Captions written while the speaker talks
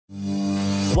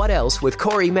What Else with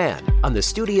Corey Mann on the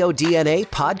Studio DNA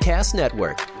Podcast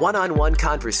Network. One-on-one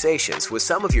conversations with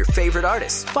some of your favorite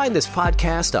artists. Find this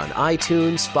podcast on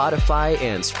iTunes, Spotify,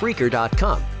 and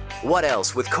Spreaker.com. What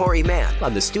Else with Corey Mann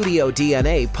on the Studio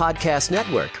DNA Podcast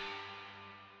Network.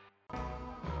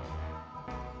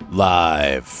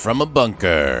 Live from a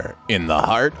bunker in the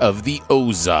heart of the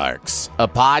Ozarks, a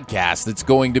podcast that's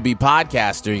going to be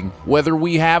podcasting whether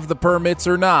we have the permits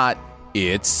or not.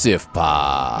 It's Sif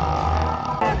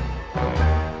Pop.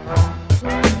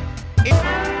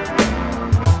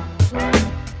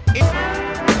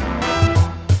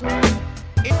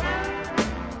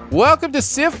 Welcome to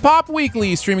Sif Pop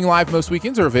Weekly, streaming live most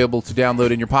weekends, or available to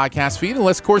download in your podcast feed,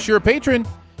 unless, of course, you're a patron.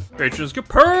 Patrons get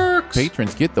perks!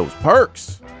 Patrons get those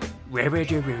perks.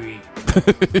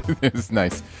 It's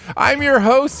nice. I'm your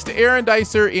host, Aaron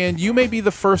Dicer, and you may be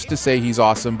the first to say he's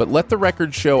awesome, but let the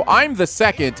record show I'm the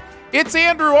second. It's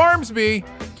Andrew Armsby.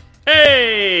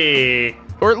 Hey!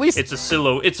 Or at least it's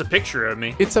a picture of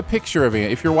me. It's a picture of me.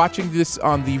 If you're watching this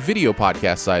on the video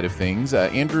podcast side of things,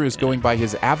 Andrew is going by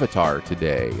his avatar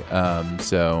today.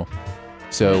 So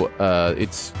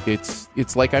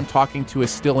it's like I'm talking to a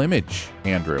still image,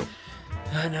 Andrew.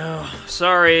 I know.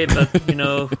 Sorry, but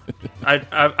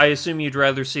I assume you'd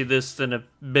rather see this than a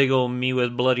big old me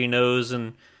with bloody nose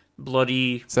and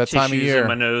bloody tissues in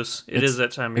my nose. It is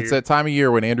that time of year. It's that time of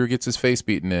year when Andrew gets his face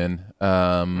beaten in.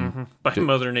 By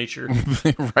Mother Nature.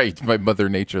 Right, by Mother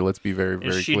Nature. Let's be very,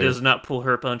 very she clear. does not pull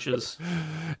her punches.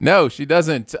 No, she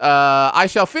doesn't. I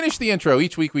shall finish the intro.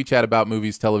 Each week we chat about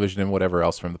movies, television, and whatever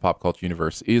else from the pop culture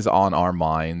universe is on our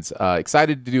minds.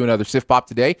 Excited to do another Sif Pop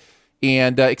today.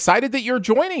 And excited that you're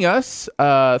joining us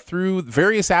through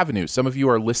various avenues. Some of you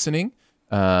are listening.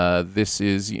 This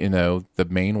is, the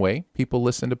main way people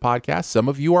listen to podcasts. Some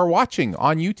of you are watching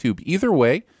on YouTube. Either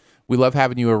way, we love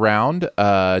having you around.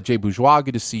 Jay Bourgeois,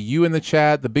 good to see you in the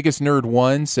chat. The Biggest Nerd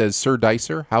One says, Sir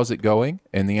Dicer, how's it going?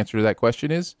 And the answer to that question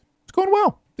is, it's going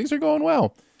well. Things are going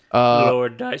well.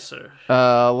 Lord Dicer.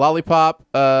 Lollipop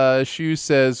Shoes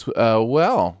says,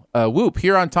 whoop,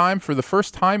 here on time for the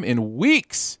first time in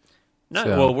weeks.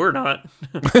 Well, we're not.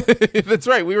 That's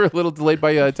right. We were a little delayed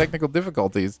by technical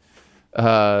difficulties.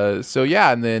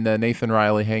 And then Nathan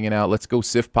Riley hanging out. Let's go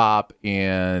Sif Pop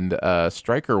and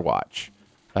Striker Watch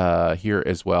here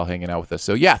as well, hanging out with us.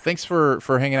 So yeah, thanks for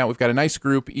hanging out. We've got a nice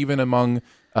group, even among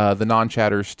the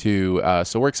non-chatters too.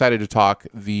 So we're excited to talk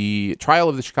the Trial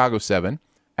of the Chicago 7,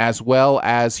 as well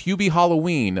as Hubie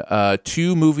Halloween.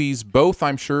 Two movies, both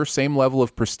I'm sure same level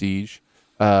of prestige.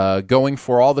 Going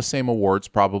for all the same awards,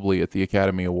 probably at the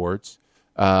Academy Awards.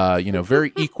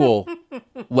 Very equal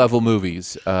level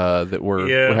movies that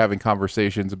we're having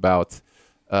conversations about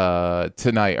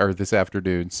tonight or this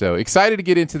afternoon. So excited to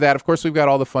get into that. Of course, we've got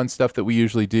all the fun stuff that we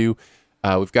usually do.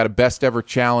 We've got a best ever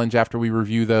challenge after we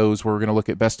review those. We're going to look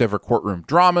at best ever courtroom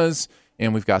dramas,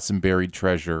 and we've got some buried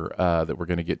treasure that we're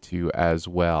going to get to as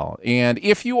well. And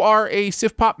if you are a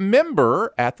Sif Pop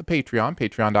member at the Patreon,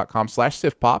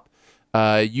 patreon.com/SifPop,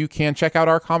 you can check out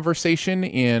our conversation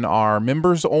in our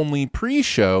members-only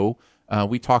pre-show.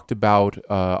 We talked about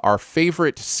our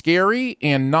favorite scary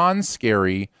and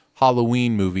non-scary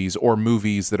Halloween movies, or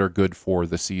movies that are good for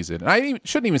the season. And I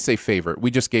shouldn't even say favorite.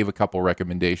 We just gave a couple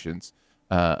recommendations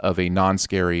of a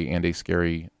non-scary and a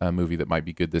scary movie that might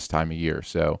be good this time of year.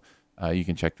 So you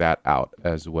can check that out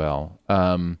as well.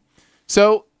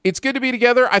 So it's good to be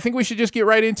together. I think we should just get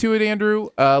right into it, Andrew.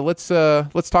 Let's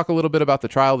talk a little bit about the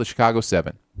Trial of the Chicago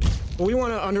 7. We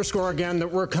want to underscore again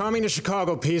that we're coming to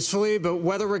Chicago peacefully, but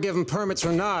whether we're given permits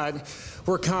or not,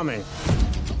 we're coming.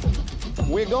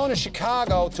 We're going to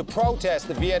Chicago to protest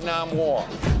the Vietnam War.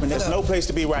 And there's no place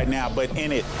to be right now but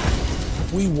in it.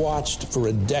 We watched for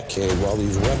a decade while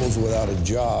these rebels without a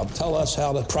job tell us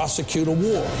how to prosecute a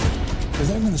war. Well,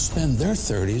 they're going to spend their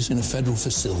 30s in a federal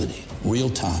facility, real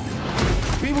time.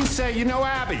 People say,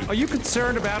 Abby, are you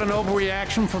concerned about an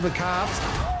overreaction from the cops?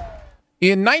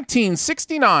 In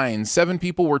 1969, 7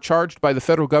 people were charged by the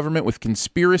federal government with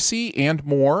conspiracy and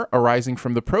more arising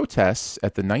from the protests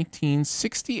at the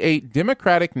 1968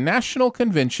 Democratic National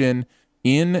Convention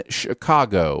in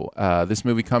Chicago. This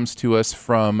movie comes to us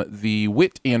from the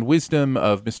wit and wisdom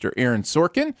of Mr. Aaron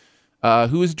Sorkin,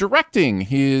 who is directing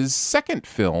his second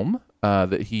film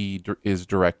that he is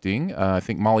directing. I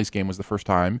think Molly's Game was the first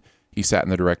time he sat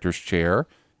in the director's chair.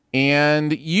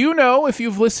 And if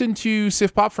you've listened to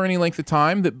Sif Pop for any length of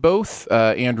time, that both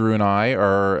Andrew and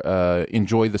I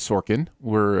enjoy the Sorkin.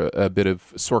 We're a bit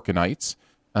of Sorkinites.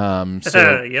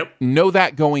 Yep. Know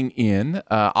that going in.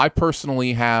 I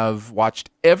personally have watched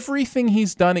everything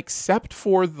he's done except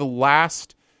for the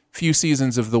last few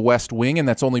seasons of The West Wing, and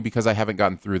that's only because I haven't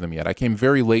gotten through them yet. I came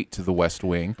very late to The West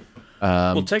Wing.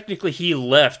 Well, technically, he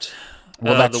left.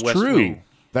 That's the West true. Wing.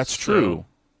 That's true.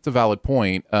 It's a valid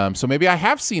point. So maybe I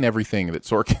have seen everything that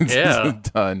Sorkin's has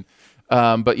done.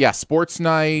 But yeah, Sports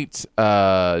Night,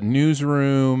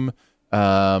 Newsroom.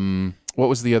 What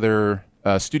was the other?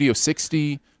 Studio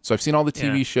 60. So I've seen all the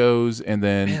TV shows, and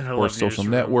then of course Social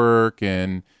Network,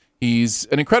 and he's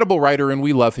an incredible writer, and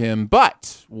we love him.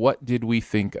 But what did we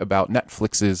think about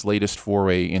Netflix's latest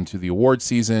foray into the award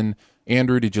season?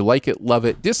 Andrew, did you like it, love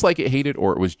it, dislike it, hate it,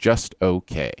 or it was just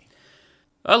okay?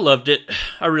 I loved it.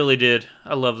 I really did.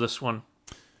 I love this one.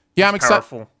 Yeah,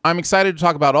 I'm excited to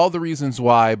talk about all the reasons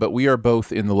why, but we are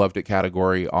both in the loved it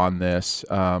category on this.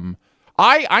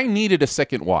 I needed a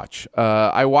second watch.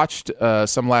 I watched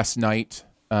some last night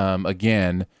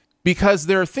again, because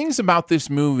there are things about this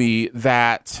movie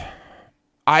that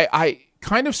I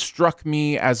kind of struck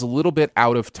me as a little bit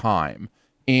out of time,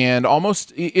 and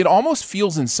it almost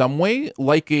feels in some way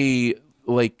like a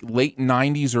late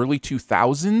 90s, early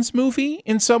 2000s movie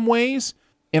in some ways.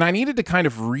 And I needed to kind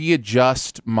of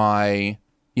readjust my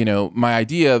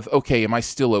idea of, okay, am I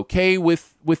still okay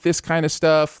with this kind of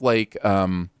stuff? Like,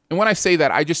 and when I say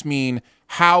that, I just mean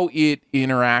how it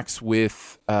interacts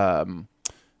with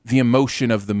the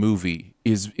emotion of the movie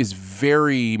is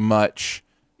very much,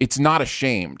 it's not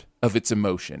ashamed of its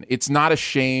emotion. It's not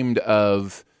ashamed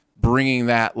of bringing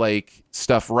that like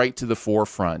stuff right to the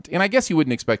forefront. And I guess you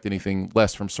wouldn't expect anything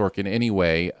less from Sorkin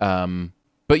anyway.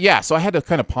 But yeah, so I had to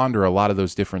kind of ponder a lot of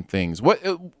those different things.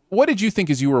 What did you think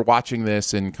as you were watching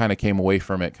this and kind of came away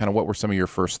from it? Kind of what were some of your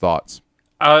first thoughts?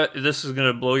 This is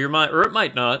going to blow your mind, or it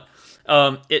might not.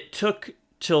 It took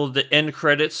till the end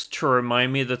credits to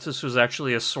remind me that this was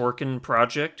actually a Sorkin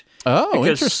project. Oh,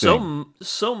 because interesting.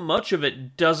 so much of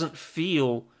it doesn't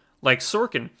feel like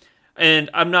Sorkin. And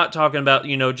I'm not talking about,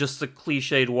 just the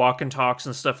cliched walk and talks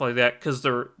and stuff like that, because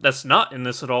that's not in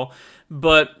this at all.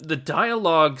 But the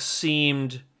dialogue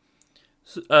seemed,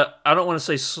 I don't want to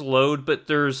say slowed, but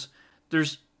there's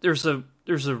a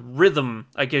rhythm,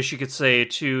 I guess you could say,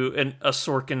 to a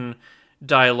Sorkin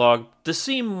dialogue to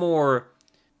seem more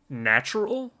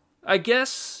natural, I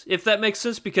guess, if that makes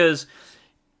sense, because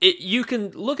you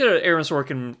can look at an Aaron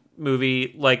Sorkin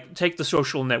movie, like take The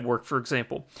Social Network, for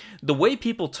example. The way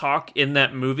people talk in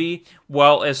that movie,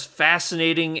 while as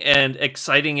fascinating and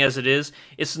exciting as it is,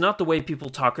 it's not the way people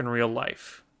talk in real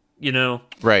life,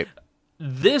 Right.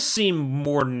 This seemed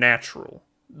more natural.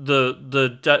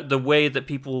 The way that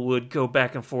people would go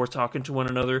back and forth talking to one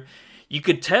another. You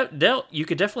could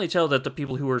definitely tell that the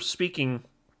people who are speaking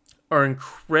are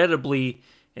incredibly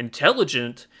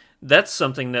intelligent. That's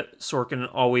something that Sorkin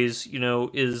always,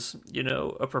 is,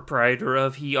 a proprietor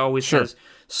of. He always has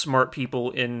smart people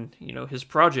in, his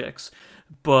projects.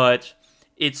 But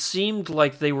it seemed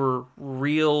like they were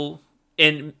real,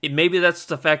 and maybe that's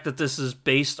the fact that this is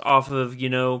based off of,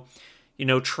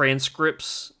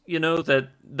 transcripts,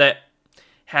 that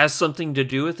has something to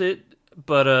do with it.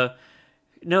 But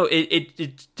no,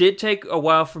 it did take a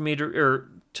while for me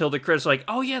till the credits, like,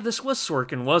 oh yeah, this was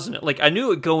Sorkin, wasn't it? Like, I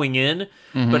knew it going in,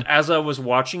 but as I was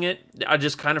watching it, I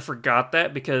just kind of forgot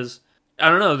that, because, I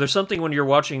don't know, there's something when you're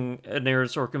watching an Aaron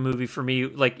Sorkin movie, for me,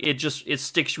 like, it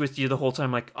sticks with you the whole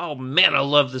time, like, oh man, I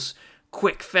love this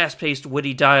quick, fast-paced,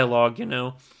 witty dialogue,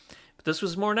 But this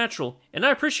was more natural, and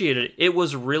I appreciated it. It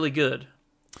was really good.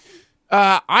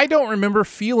 I don't remember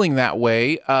feeling that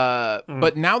way,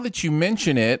 but now that you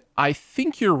mention it, I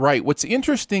think you're right. What's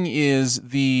interesting is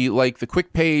the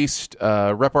quick-paced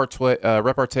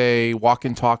repartee, walk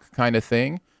and talk kind of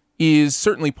thing is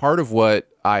certainly part of what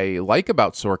I like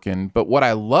about Sorkin, but what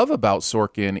I love about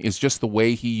Sorkin is just the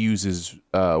way he uses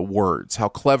words, how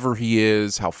clever he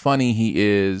is, how funny he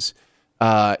is,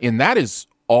 and that is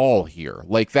all here.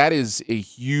 Like, that is a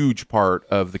huge part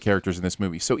of the characters in this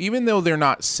movie. So even though they're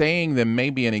not saying them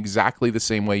maybe in exactly the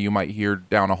same way you might hear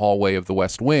down a hallway of the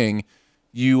West Wing,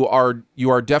 you are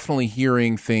definitely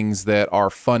hearing things that are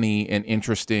funny and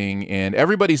interesting, and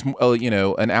everybody's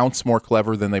an ounce more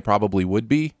clever than they probably would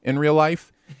be in real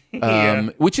life.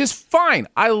 Which is fine.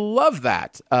 I love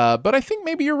that. But I think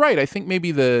maybe you're right. I think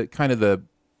maybe the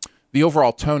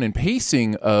overall tone and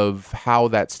pacing of how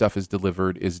that stuff is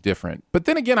delivered is different. But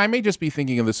then again, I may just be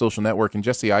thinking of The Social Network and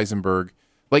Jesse Eisenberg.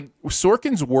 Like,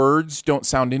 Sorkin's words don't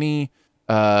sound any...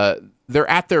 they're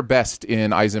at their best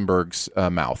in Eisenberg's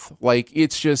mouth. Like,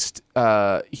 it's just...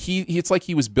 it's like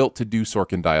he was built to do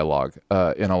Sorkin dialogue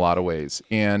in a lot of ways.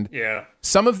 And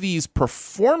some of these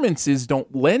performances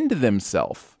don't lend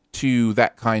themselves to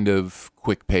that kind of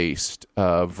quick-paced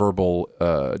verbal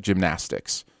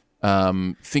gymnastics.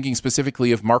 Thinking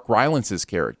specifically of Mark Rylance's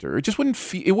character, it just wouldn't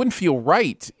feel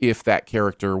right if that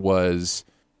character was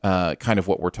kind of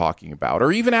what we're talking about,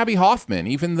 or even Abby Hoffman,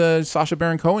 even the Sacha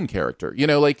Baron Cohen character.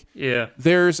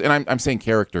 There's, and I'm saying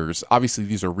characters. Obviously,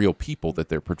 these are real people that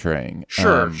they're portraying.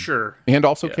 Sure, and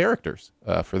also characters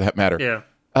for that matter.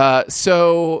 Yeah.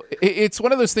 So it's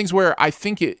one of those things where I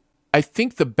think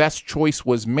the best choice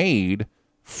was made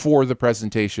for the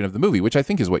presentation of the movie, which I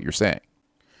think is what you're saying.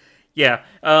 Yeah,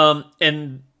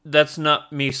 and that's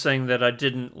not me saying that I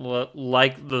didn't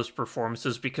like those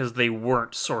performances because they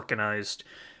weren't Sorkinized.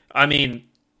 I mean,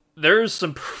 there's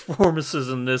some performances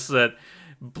in this that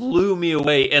blew me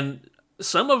away, and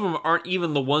some of them aren't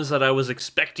even the ones that I was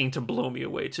expecting to blow me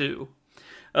away, too.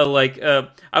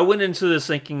 I went into this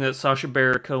thinking that Sacha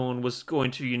Baron Cohen was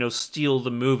going to, steal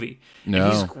the movie. No.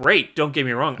 And he's great, don't get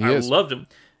me wrong. I loved him.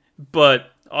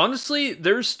 But honestly,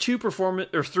 there's 3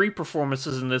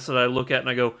 performances in this that I look at and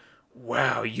I go,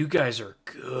 wow, you guys are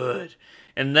good.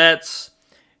 And that's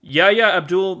Yahya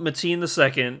Abdul-Mateen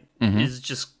II is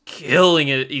just killing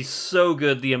it. He's so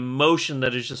good. The emotion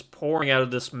that is just pouring out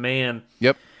of this man.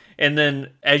 Yep. And then,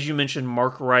 as you mentioned,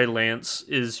 Mark Rylance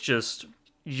is just,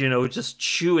 just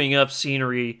chewing up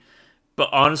scenery. But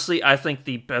honestly, I think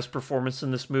the best performance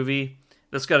in this movie,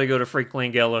 that's got to go to Frank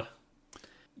Langella.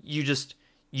 You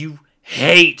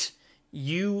hate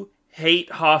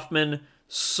Hoffman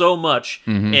so much,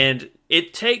 and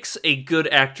it takes a good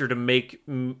actor to make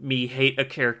me hate a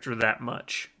character that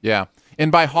much. Yeah,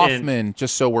 and by Hoffman,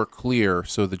 just so we're clear,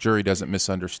 so the jury doesn't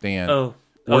misunderstand,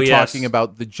 we're talking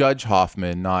about the Judge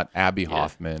Hoffman, not Abby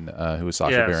Hoffman, who is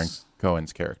Sacha Baron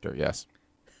Cohen's character. Yes.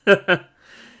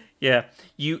 Yeah,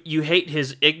 you hate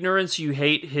his ignorance, you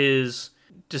hate his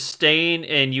disdain,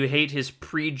 and you hate his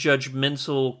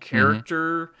prejudgmental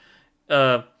character.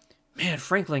 Man,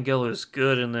 Frank Langella is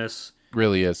good in this.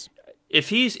 Really is. If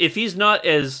he's not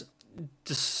as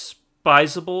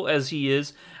despisable as he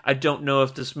is, I don't know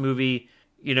if this movie,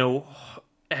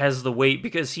 has the weight,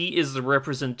 because he is the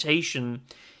representation.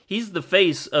 He's the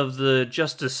face of the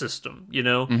justice system,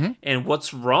 and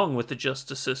what's wrong with the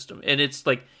justice system. And it's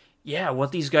like, yeah,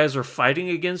 what these guys are fighting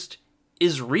against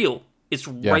is real. It's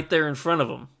right there in front of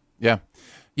them. Yeah.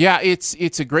 Yeah,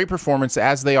 it's a great performance,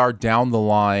 as they are down the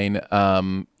line.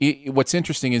 What's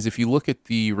interesting is if you look at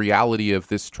the reality of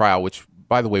this trial, which,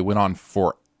 by the way, went on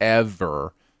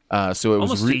forever. So it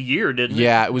was almost a year, didn't it?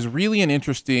 Yeah, it was really an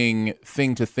interesting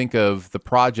thing to think of, the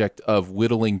project of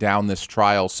whittling down this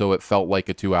trial so it felt like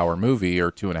a 2-hour movie,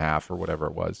 or 2.5, or whatever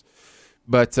it was.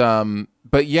 But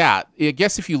yeah, I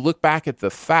guess if you look back at the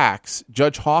facts,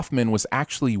 Judge Hoffman was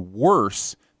actually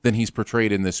worse than he's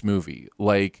portrayed in this movie.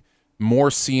 Like,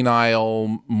 more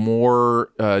senile,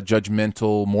 more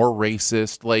judgmental, more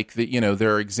racist. Like,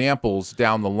 there are examples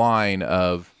down the line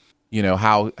of,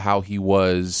 how he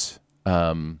was,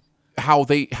 how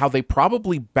they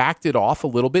probably backed it off a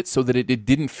little bit so that it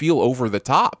didn't feel over the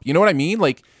top. You know what I mean?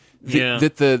 Like,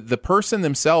 that the person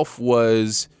themselves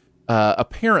was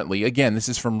apparently, again, this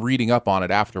is from reading up on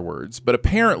it afterwards, but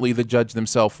apparently the judge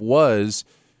themselves was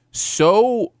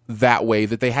so that way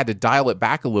that they had to dial it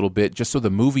back a little bit just so the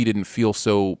movie didn't feel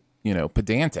so,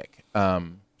 pedantic.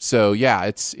 So yeah,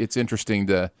 it's interesting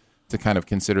to kind of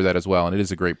consider that as well, and it is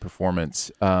a great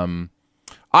performance.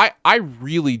 I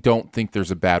really don't think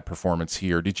there's a bad performance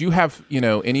here. Did you have,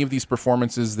 any of these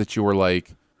performances that you were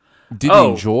like,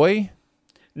 didn't enjoy?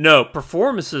 No,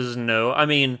 performances, no. I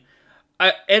mean,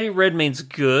 Eddie Redmayne's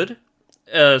good.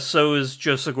 So is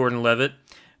Joseph Gordon-Levitt.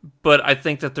 But I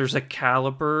think that there's a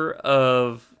caliber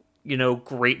of,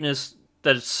 greatness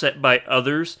that is set by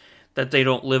others that they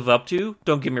don't live up to.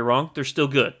 Don't get me wrong. They're still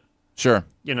good. Sure.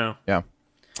 Yeah.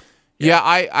 Yeah,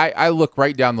 I look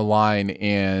right down the line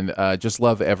and just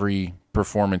love every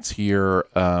performance here.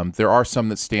 There are some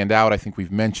that stand out. I think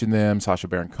we've mentioned them. Sacha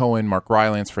Baron Cohen, Mark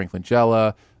Rylance, Frank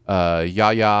Langella,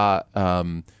 Yahya.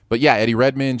 But yeah, Eddie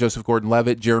Redmayne, Joseph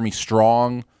Gordon-Levitt, Jeremy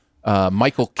Strong,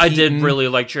 Michael Keaton. I did really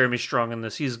like Jeremy Strong in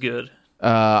this. He's good.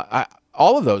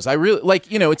 All of those. I really like,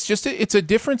 it's a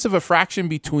difference of a fraction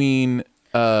between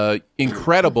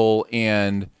incredible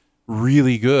and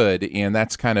really good, and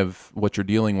that's kind of what you're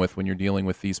dealing with when you're dealing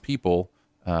with these people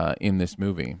in this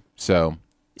movie. So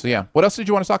yeah. What else did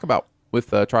you want to talk about with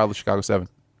Trial of the Chicago 7?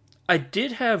 I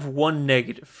did have one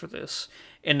negative for this,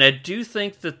 and I do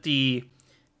think that the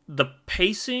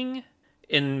pacing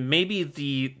and maybe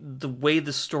the way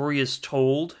the story is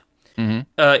told,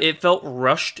 it felt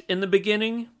rushed in the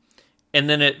beginning, and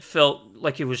then it felt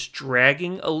like it was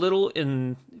dragging a little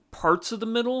in parts of the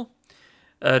middle.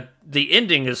 the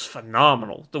ending is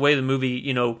phenomenal. The way the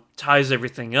movie, ties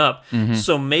everything up. Mm-hmm.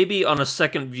 So maybe on a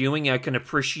second viewing, I can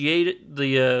appreciate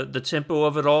the tempo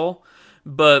of it all.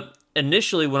 But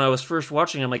initially, when I was first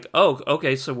watching, I'm like, oh,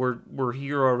 okay, so we're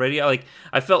here already.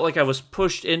 I felt like I was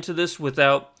pushed into this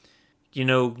without,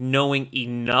 knowing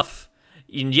enough.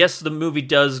 And yes, the movie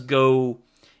does go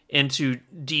into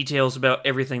details about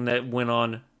everything that went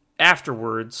on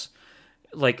afterwards.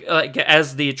 Like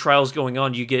as the trial's going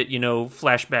on, you get,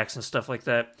 flashbacks and stuff like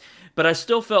that. But I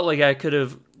still felt like I could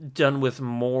have done with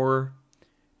more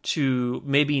to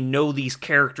maybe know these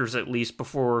characters at least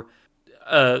before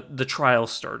the trial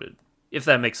started, if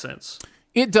that makes sense.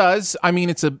 It does. I mean,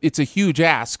 it's a huge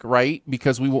ask, right?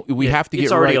 Because we have to get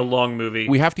it's already right, a long movie.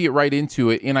 We have to get right into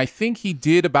it. And I think he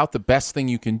did about the best thing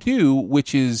you can do,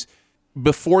 which is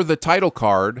before the title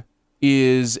card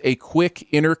is a quick,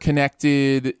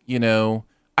 interconnected,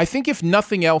 I think if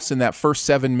nothing else in that first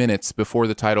 7 minutes before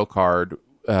the title card,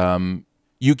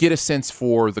 you get a sense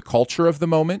for the culture of the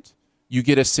moment, you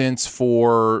get a sense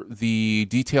for the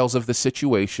details of the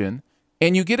situation,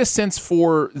 and you get a sense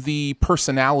for the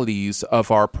personalities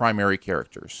of our primary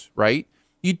characters, right?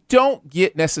 You don't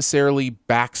get necessarily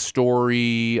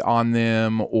backstory on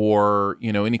them or,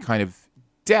 any kind of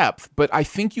depth, but I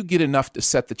think you get enough to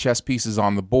set the chess pieces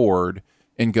on the board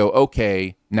and go,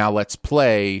 okay, now let's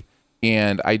play,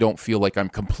 and I don't feel like I'm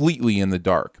completely in the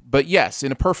dark. But yes,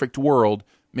 in a perfect world,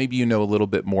 maybe you know a little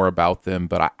bit more about them,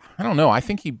 but I don't know. I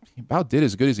think he about did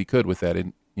as good as he could with that,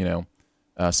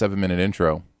 7-minute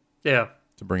intro. Yeah.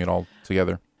 To bring it all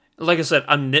together. Like I said,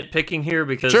 I'm nitpicking here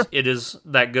because It is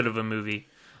that good of a movie.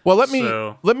 Well, let me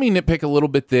nitpick a little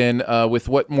bit then with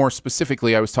what more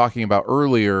specifically I was talking about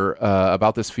earlier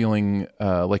about this feeling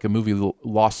like a movie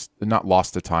not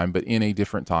lost to time, but in a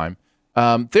different time.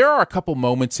 There are a couple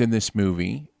moments in this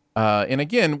movie, and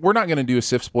again, we're not going to do a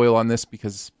SIF spoil on this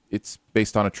because it's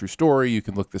based on a true story. You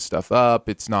can look this stuff up.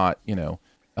 It's not,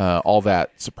 all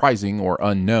that surprising or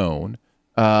unknown.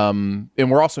 And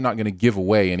we're also not going to give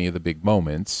away any of the big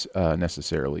moments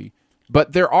necessarily.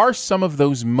 But there are some of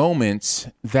those moments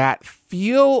that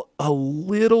feel a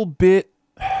little bit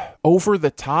over the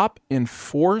top and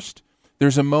forced.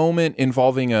 There's a moment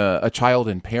involving a child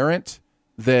and parent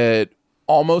that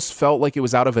almost felt like it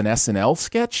was out of an SNL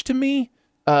sketch to me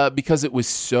because it was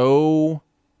so...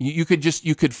 You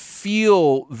could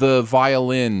feel the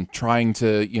violin trying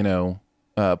to,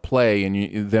 play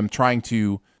and them trying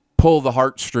to pull the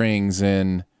heartstrings,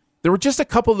 and there were just a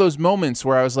couple of those moments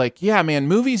where I was like, yeah, man,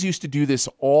 movies used to do this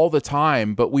all the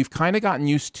time, but we've kind of gotten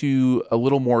used to a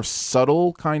little more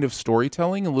subtle kind of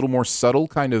storytelling, a little more subtle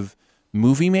kind of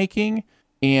movie making,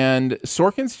 and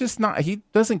Sorkin's just not, he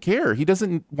doesn't care. He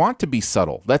doesn't want to be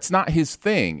subtle. That's not his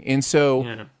thing. And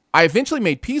so I eventually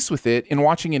made peace with it, and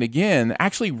watching it again,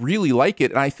 actually really like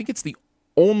it, and I think it's the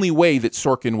only way that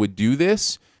Sorkin would do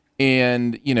this.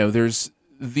 And, there's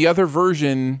the other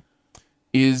version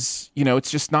is,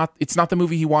 it's not the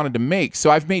movie he wanted to make. So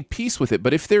I've made peace with it.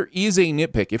 But if there is a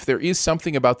nitpick, if there is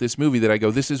something about this movie that I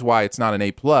go, this is why it's not an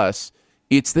A+,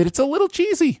 it's that it's a little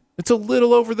cheesy. It's a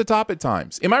little over the top at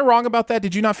times. Am I wrong about that?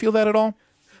 Did you not feel that at all?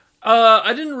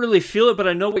 I didn't really feel it, but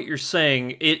I know what you're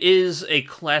saying. It is a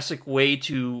classic way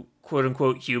to quote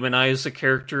unquote humanize a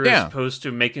character as opposed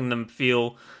to making them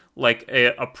feel like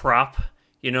a prop.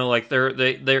 Like they're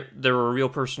a real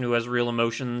person who has real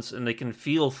emotions and they can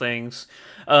feel things.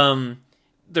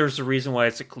 There's a reason why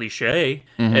it's a cliche,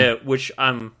 which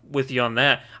I'm with you on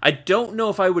that. I don't know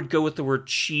if I would go with the word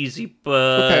cheesy,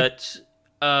 but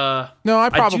no, I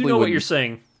probably do know wouldn't. what you're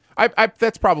saying. I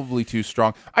that's probably too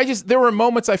strong. There were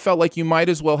moments I felt like you might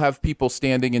as well have people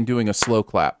standing and doing a slow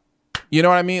clap. You know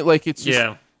what I mean? Like it's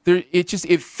just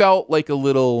it felt like a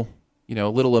little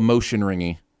emotion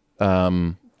ringy.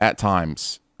 At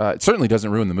times. It certainly doesn't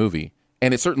ruin the movie.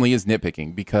 And it certainly is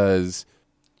nitpicking because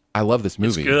I love this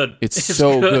movie. It's good. It's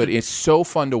so good. It's so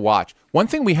fun to watch. One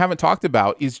thing we haven't talked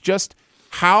about is just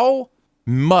how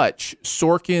much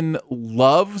Sorkin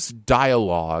loves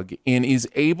dialogue and is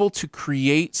able to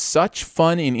create such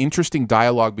fun and interesting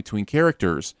dialogue between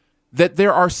characters that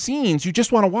there are scenes you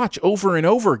just want to watch over and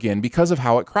over again because of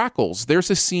how it crackles.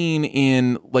 There's a scene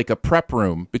in like a prep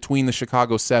room between the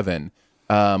Chicago 7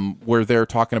 where they're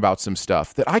talking about some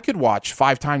stuff that I could watch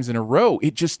 5 times in a row.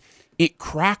 It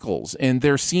crackles, and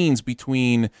there's scenes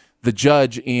between the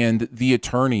judge and the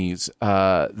attorneys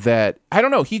that, I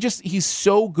don't know, he's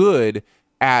so good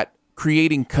at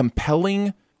creating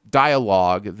compelling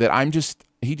dialogue that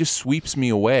he just sweeps me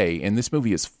away, and this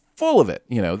movie is full of it.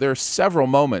 There are several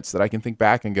moments that I can think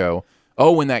back and go,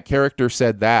 oh, when that character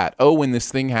said that, oh, when this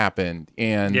thing happened,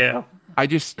 and I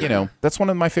just, that's one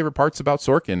of my favorite parts about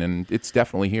Sorkin, and it's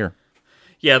definitely here.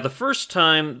 Yeah, the first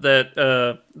time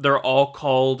that they're all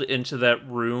called into that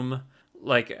room,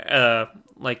 whenever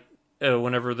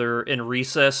they're in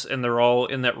recess and they're all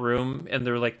in that room and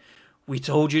they're like, we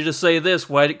told you to say this,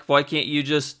 why can't you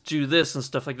just do this and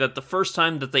stuff like that. The first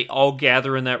time that they all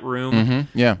gather in that room,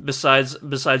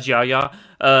 besides Yaya,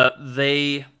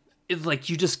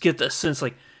 you just get the sense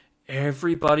like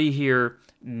everybody here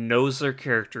knows their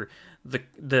character.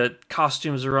 The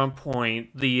costumes are on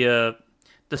point. The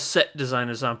set design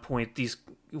is on point. These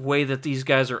way that these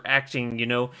guys are acting,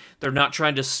 they're not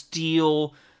trying to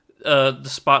steal the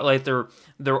spotlight. They're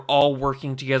all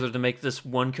working together to make this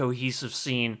one cohesive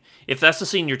scene. If that's the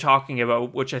scene you're talking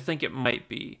about, which I think it might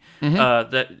be,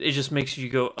 that it just makes you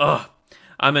go, "Ugh,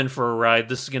 I'm in for a ride.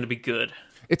 This is going to be good."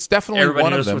 It's definitely everybody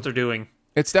one knows of them. what they're doing.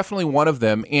 It's definitely one of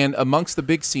them. And amongst the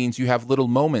big scenes, you have little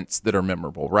moments that are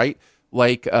memorable, right?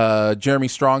 Like Jeremy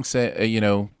Strong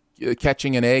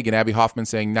catching an egg and Abby Hoffman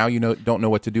saying, "Now you don't know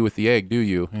what to do with the egg, do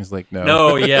you?" And he's like, "No."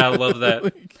 No, yeah, I love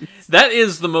that. That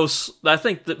is the most. I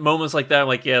think that moments like that, I'm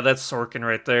like, yeah, that's Sorkin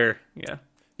right there. Yeah,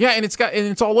 yeah, and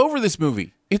it's all over this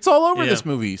movie. It's all over this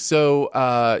movie. So,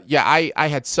 I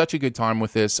had such a good time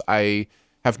with this. I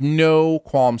have no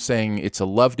qualm saying it's a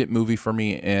loved it movie for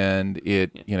me, and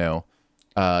it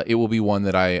will be one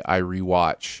that I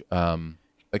rewatch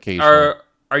occasionally.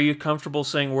 Are you comfortable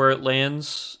saying where it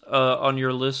lands on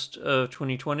your list of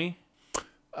 2020?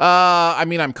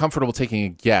 I'm comfortable taking a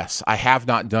guess. I have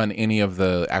not done any of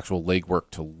the actual legwork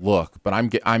to look, but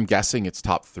I'm guessing it's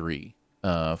top 3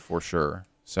 for sure.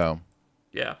 So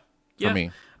yeah, for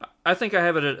me, I think I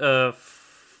have it at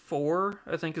 4.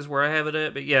 I think is where I have it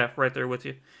at. But yeah, right there with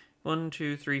you. 1,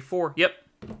 2, 3, 4. Yep.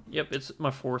 It's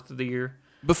my 4th of the year.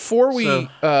 Before we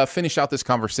finish out this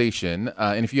conversation,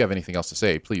 and if you have anything else to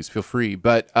say, please feel free.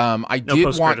 But Thank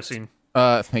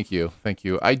you.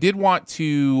 I did want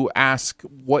to ask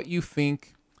what you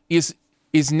think is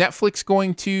Netflix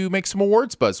going to make some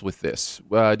awards buzz with this?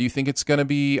 Do you think it's going to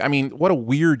be? I mean, what a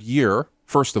weird year.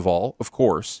 First of all, of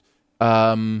course,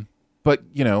 but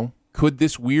could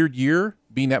this weird year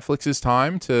be Netflix's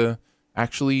time to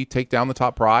actually take down the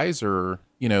top prize, or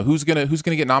who's gonna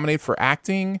get nominated for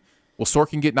acting? Will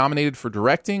Sorkin get nominated for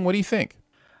directing? What do you think?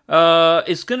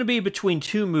 It's going to be between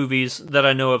 2 movies that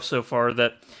I know of so far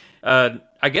that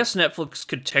I guess Netflix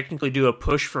could technically do a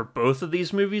push for both of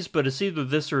these movies, but it's either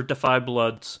this or Defy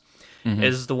Bloods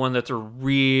is the one that they're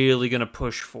really going to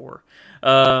push for.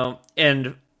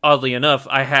 And oddly enough,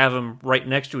 I have them right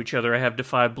next to each other. I have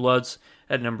Defy Bloods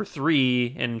at number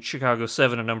 3 and Chicago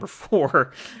 7 at number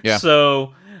 4. Yeah.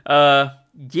 So,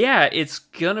 it's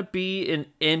going to be an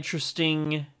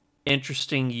interesting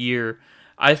year.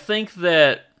 I think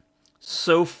that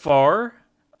so far,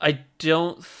 I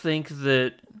don't think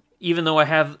that, even though I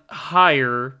have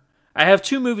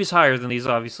 2 movies higher than these,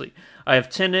 obviously. I have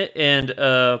Tenet and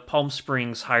Palm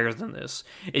Springs higher than this.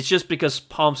 It's just because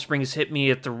Palm Springs hit me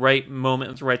at the right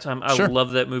moment, at the right time. I love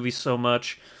that movie so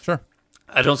much. Sure.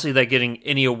 I don't see that getting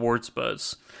any awards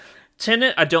buzz.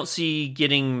 Tenet, I don't see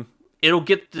getting... It'll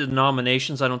get the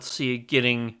nominations. I don't see it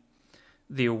getting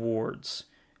the awards.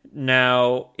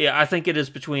 Now, I think it is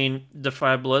between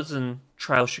Defy Bloods and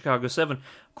Trial Chicago 7.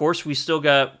 Of course, we still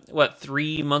got,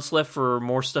 3 months left for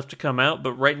more stuff to come out,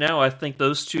 but right now I think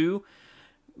those 2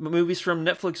 movies from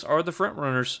Netflix are the front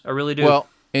runners. I really do. Well,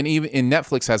 and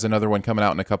Netflix has another one coming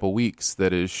out in a couple weeks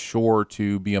that is sure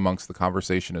to be amongst the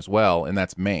conversation as well, and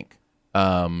that's Mank.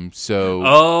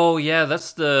 Oh, yeah,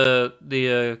 that's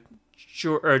the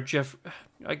Jeff...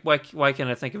 Why can't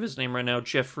I think of his name right now?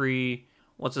 Jeffrey...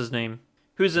 What's his name?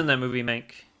 Who's in that movie,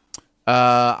 Mank?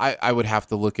 I would have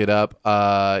to look it up.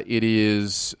 It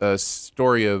is a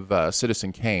story of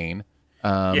Citizen Kane.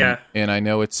 And I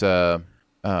know it's I'm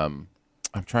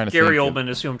trying to Gary think. Oldman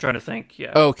is who I'm trying to think.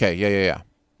 Yeah. Oh, okay. Yeah.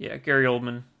 Yeah, Gary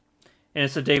Oldman. And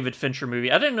it's a David Fincher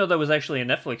movie. I didn't know that was actually a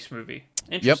Netflix movie.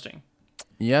 Interesting. Yep.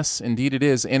 Yes, indeed it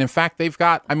is. And in fact, they've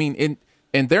got, and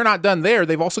they're not done there.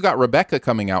 They've also got Rebecca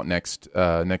coming out next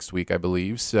week, I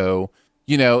believe. So,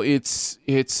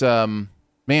 it's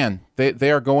man,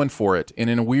 they are going for it. And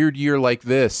in a weird year like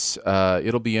this,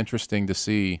 it'll be interesting to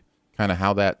see kind of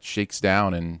how that shakes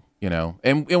down. And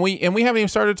and we haven't even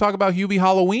started to talk about Hubie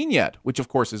Halloween yet, which of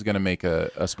course is going to make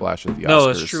a splash at the Oscars. No,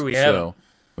 that's true.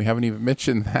 We haven't even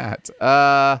mentioned that.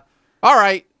 All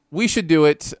right, we should do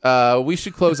it. We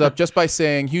should close up just by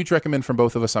saying huge recommend from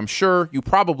both of us. I'm sure you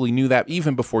probably knew that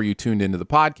even before you tuned into the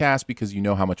podcast because you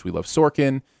know how much we love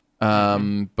Sorkin.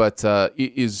 But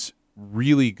it is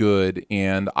really good,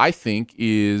 and I think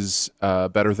is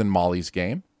better than Molly's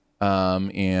Game.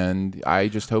 And I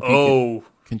just hope he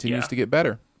continues to get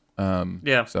better.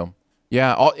 Yeah. So,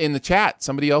 yeah, in the chat,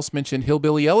 somebody else mentioned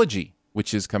Hillbilly Elegy,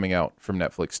 which is coming out from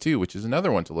Netflix too, which is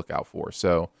another one to look out for.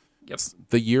 So, it's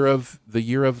the year of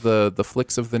the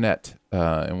flicks of the net,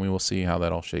 and we will see how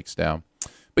that all shakes down.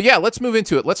 But yeah, let's move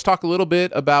into it. Let's talk a little bit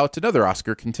about another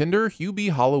Oscar contender,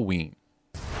 Hubie Halloween.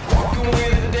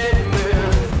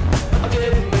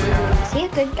 Is he a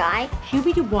good guy?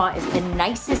 Hubie Dubois is the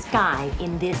nicest guy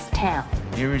in this town.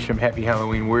 Here is some Happy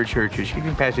Halloween word churches. You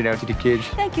can pass it out to the kids.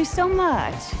 Thank you so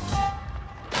much.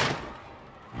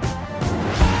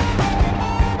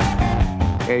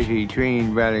 As a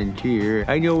trained volunteer,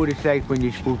 I know what it's like when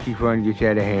the spooky fun gets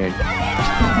out of hand.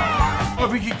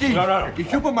 Officer D, the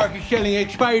supermarket's selling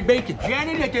expired bacon.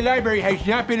 Janet at the library has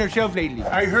not been herself lately.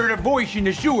 I heard a voice in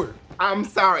the sewer. I'm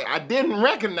sorry, I didn't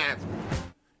recognize her.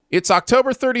 It's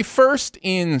October 31st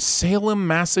in Salem,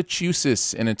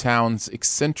 Massachusetts, in a town's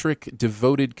eccentric,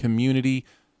 devoted community.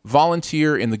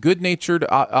 Volunteer in the good-natured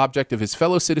object of his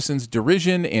fellow citizens'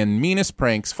 derision and meanest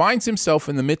pranks finds himself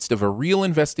in the midst of a real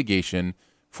investigation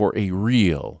for a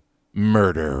real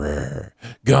murderer.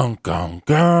 Gung, gung,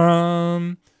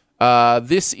 gung.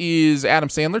 This is Adam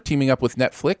Sandler teaming up with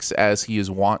Netflix, as he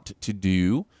is wont to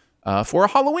do, for a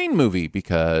Halloween movie,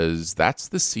 because that's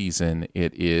the season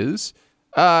it is.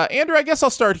 Andrew, I guess I'll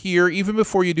start here. Even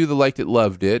before you do the liked it,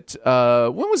 loved it,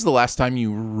 when was the last time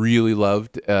you really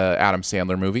loved Adam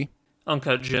Sandler movie?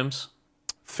 Uncut Gems.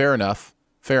 Fair enough.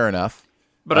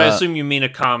 But I assume you mean a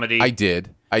comedy. I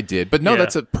did. But no,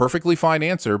 that's a perfectly fine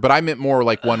answer. But I meant more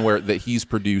like one where that he's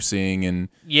producing and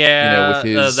with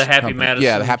his the Happy company. Madison.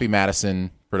 Yeah, the Happy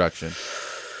Madison production.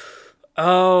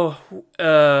 Oh,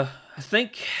 I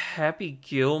think Happy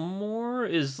Gilmore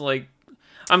is like.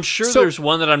 I'm sure there's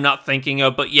one that I'm not thinking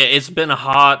of, but yeah, it's been a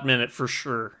hot minute for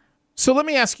sure. So let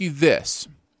me ask you this: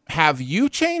 have you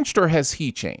changed or has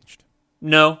he changed?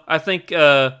 No, I think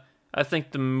the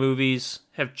movies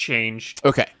have changed.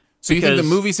 Okay. So you think the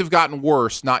movies have gotten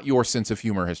worse, not your sense of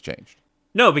humor has changed?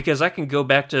 No, because I can go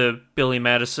back to Billy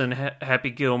Madison, Happy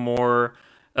Gilmore,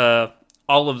 all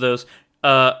of those.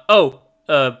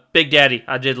 Big Daddy.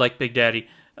 I did like Big Daddy.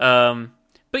 But,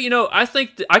 I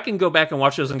think I can go back and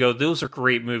watch those and go, those are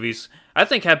great movies. I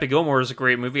think Happy Gilmore is a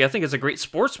great movie. I think it's a great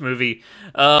sports movie.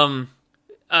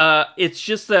 It's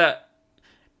just that,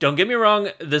 don't get me wrong,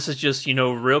 this is just,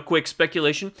 real quick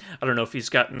speculation. I don't know if he's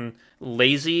gotten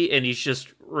lazy and he's just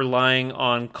relying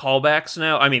on callbacks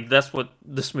now. I mean, that's what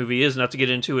this movie is, not to get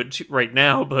into it right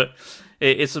now, but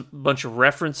it's a bunch of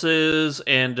references,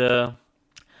 and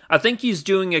I think he's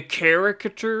doing a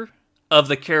caricature of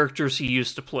the characters he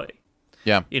used to play.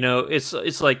 Yeah.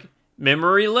 It's like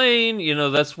memory lane,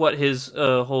 that's what his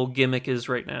whole gimmick is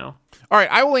right now. All right,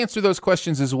 I will answer those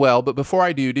questions as well, but before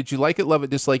I do, did you like it, love it,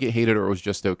 dislike it, hate it, or it was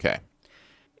just okay?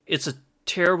 It's a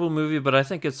terrible movie, but I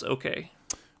think it's okay.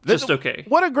 Just okay.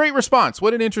 What a great response.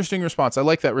 What an interesting response. I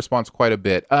like that response quite a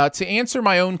bit. To answer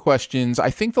my own questions, I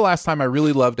think the last time I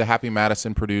really loved a Happy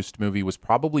Madison produced movie was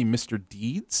probably Mr.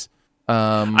 Deeds.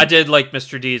 I did like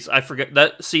Mr. Deeds. I forget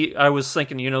that. See, I was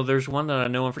thinking, there's one that I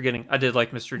know I'm forgetting. I did like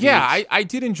Mr. Deeds. Yeah, I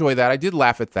did enjoy that. I did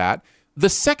laugh at that. The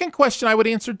second question I would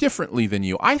answer differently than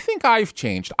you. I think I've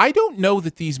changed. I don't know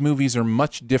that these movies are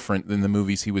much different than the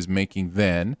movies he was making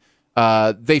then.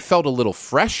 They felt a little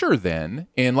fresher then.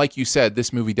 And like you said,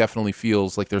 this movie definitely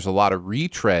feels like there's a lot of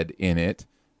retread in it,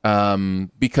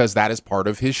 because that is part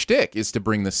of his shtick, is to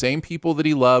bring the same people that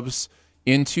he loves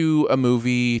into a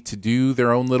movie to do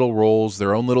their own little roles,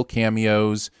 their own little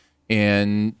cameos,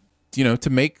 and, to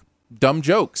make dumb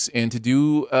jokes and to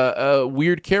do a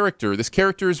weird character. This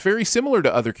character is very similar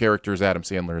to other characters Adam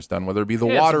Sandler has done, whether it be the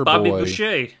Water Bobby Boy.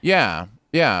 Boucher. Yeah.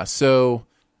 So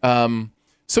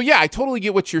yeah, I totally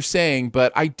get what you're saying,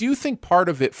 but I do think part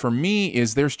of it for me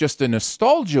is there's just a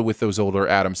nostalgia with those older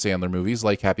Adam Sandler movies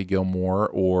like Happy Gilmore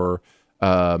or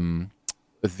why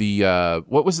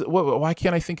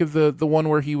can't I think of the one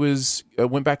where he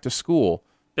went back to school?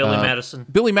 Billy Madison.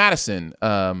 Billy Madison.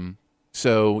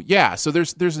 So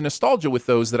there's a nostalgia with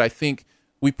those that I think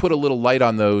we put a little light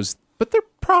on those, but they're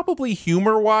probably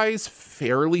humor-wise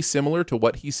fairly similar to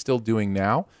what he's still doing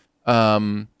now.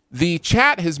 The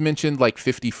chat has mentioned like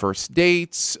 50 First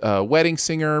Dates, Wedding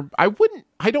Singer. I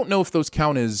don't know if those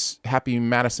count as Happy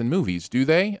Madison movies, do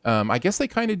they? I guess they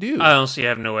kind of do. I honestly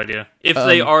have no idea. If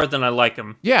they are, then I like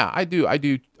them. Yeah, I do. I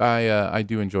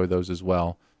do enjoy those as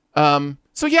well.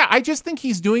 So yeah, I just think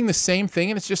he's doing the same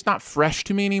thing, and it's just not fresh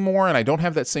to me anymore, and I don't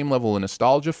have that same level of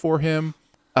nostalgia for him.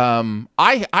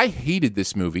 I hated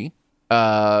this movie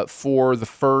for the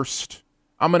first,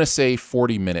 I'm going to say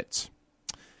 40 minutes.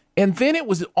 And then it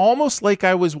was almost like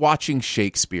I was watching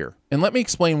Shakespeare. And let me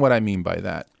explain what I mean by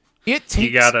that. It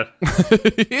takes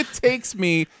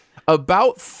me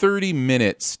about 30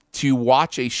 minutes to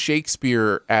watch a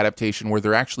Shakespeare adaptation where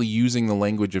they're actually using the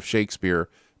language of Shakespeare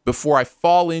before I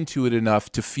fall into it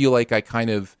enough to feel like I kind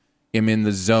of am in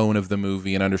the zone of the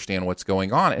movie and understand what's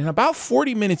going on. And about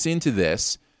 40 minutes into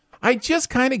this, I just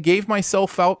kind of gave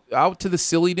myself out to the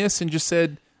silliness and just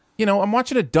said, I'm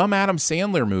watching a dumb Adam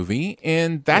Sandler movie,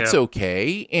 and that's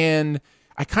okay. And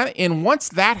and once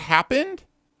that happened,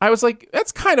 I was like,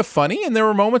 that's kind of funny. And there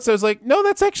were moments I was like, no,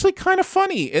 that's actually kind of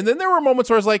funny. And then there were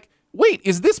moments where I was like, wait,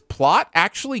 is this plot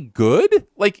actually good?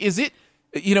 Like, is it,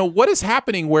 what is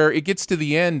happening where it gets to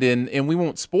the end, and we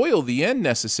won't spoil the end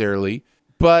necessarily,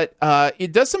 but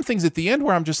it does some things at the end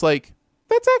where I'm just like,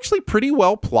 that's actually pretty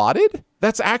well plotted.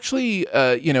 That's actually,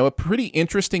 a pretty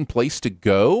interesting place to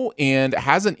go and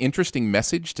has an interesting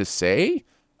message to say.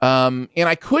 And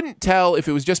I couldn't tell if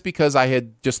it was just because I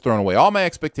had just thrown away all my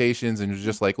expectations and was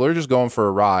just like, we're just going for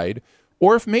a ride,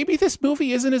 or if maybe this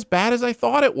movie isn't as bad as I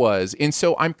thought it was. And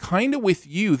so I'm kind of with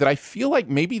you that I feel like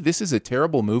maybe this is a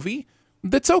terrible movie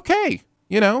that's okay,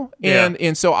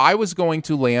 And so I was going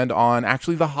to land on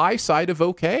actually the high side of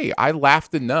okay. I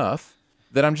laughed enough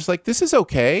that I'm just like, this is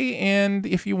okay. And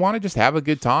if you want to just have a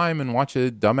good time and watch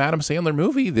a dumb Adam Sandler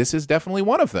movie, this is definitely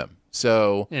one of them.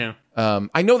 So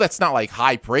I know that's not like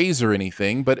high praise or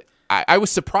anything, but I was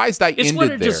surprised it's ended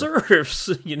what it there. deserves,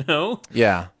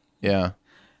 Yeah.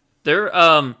 There,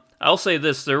 I'll say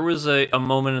this: there was a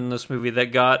moment in this movie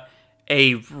that got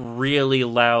a really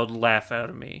loud laugh out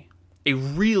of me. A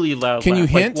really loud. Can laugh. you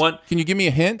hint? Can you give me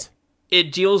a hint?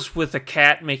 It deals with a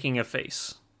cat making a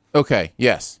face. Okay.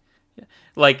 Yes.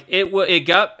 Like it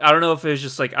got. I don't know if it was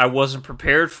just like I wasn't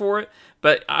prepared for it.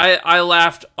 But I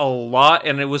laughed a lot,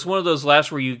 and it was one of those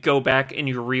laughs where you go back and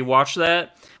you rewatch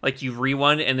that, like you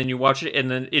rewind it and then you watch it,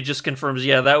 and then it just confirms,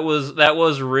 that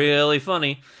was really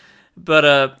funny. But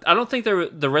I don't think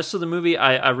the rest of the movie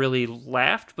I really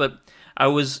laughed, but I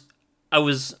was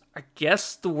I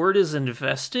guess the word is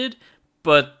invested,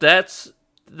 but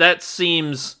that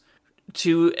seems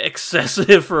too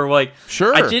excessive for like.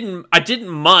 Sure. I didn't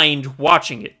mind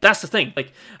watching it. That's the thing.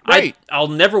 Like right. I'll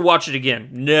never watch it again.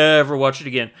 Never watch it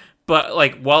again. But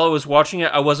like while I was watching it,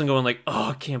 I wasn't going like, oh,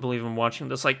 I can't believe I'm watching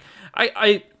this. Like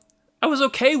I was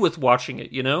okay with watching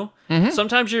it, Mm-hmm.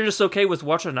 Sometimes you're just okay with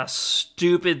watching a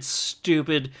stupid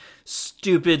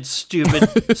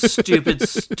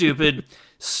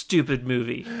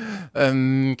movie.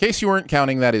 In case you weren't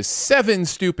counting, that is 7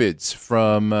 stupids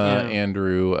from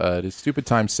Andrew. It is stupid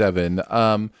times 7.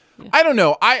 I don't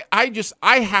know. I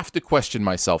have to question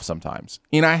myself sometimes.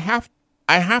 And I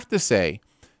have to say,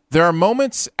 there are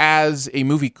moments as a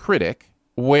movie critic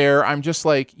where I'm just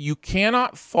like, you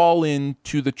cannot fall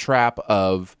into the trap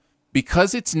of,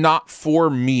 because it's not for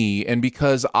me and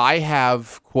because I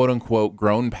have, quote unquote,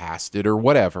 grown past it or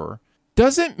whatever,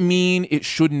 doesn't mean it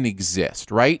shouldn't exist,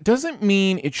 right? Doesn't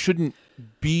mean it shouldn't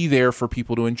be there for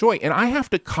people to enjoy. And I have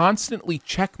to constantly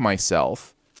check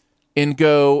myself and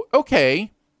go,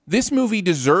 okay, this movie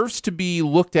deserves to be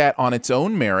looked at on its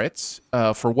own merits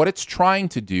for what it's trying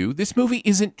to do. This movie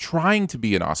isn't trying to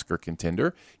be an Oscar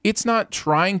contender. It's not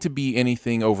trying to be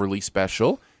anything overly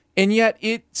special. And yet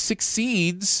it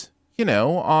succeeds,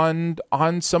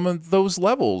 on some of those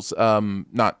levels.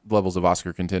 Not levels of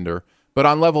Oscar contender, but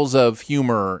on levels of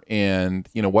humor and,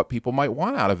 what people might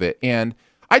want out of it. And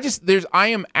I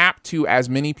am apt to, as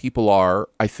many people are,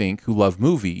 I think, who love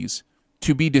movies,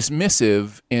 to be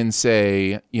dismissive and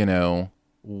say,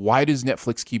 why does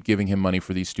Netflix keep giving him money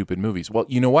for these stupid movies? Well,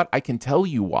 you know what? I can tell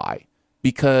you why.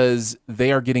 Because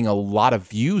they are getting a lot of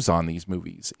views on these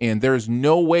movies. And there's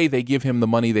no way they give him the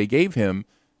money they gave him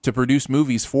to produce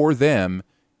movies for them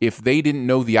if they didn't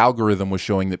know the algorithm was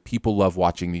showing that people love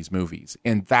watching these movies.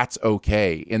 And that's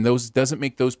okay. And those doesn't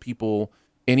make those people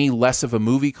any less of a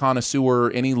movie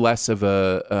connoisseur, any less of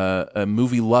a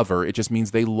movie lover. It just means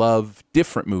they love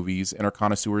different movies and are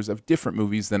connoisseurs of different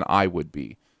movies than I would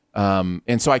be.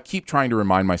 And so I keep trying to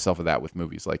remind myself of that with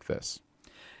movies like this.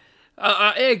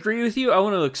 I agree with you. I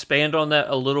want to expand on that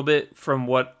a little bit from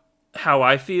how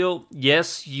I feel.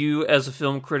 Yes, you as a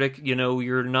film critic,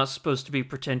 you're not supposed to be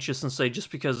pretentious and say just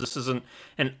because this isn't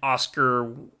an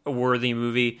Oscar-worthy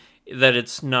movie that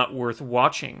it's not worth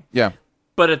watching. Yeah.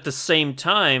 But at the same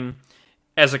time,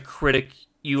 as a critic,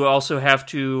 you also have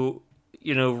to,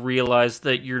 realize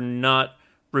that you're not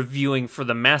reviewing for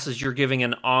the masses. You're giving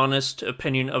an honest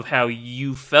opinion of how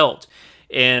you felt.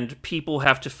 And people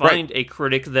have to find a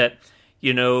critic that,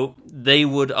 they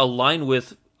would align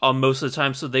with most of the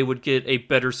time so they would get a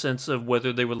better sense of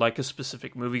whether they would like a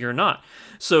specific movie or not.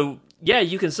 So, yeah,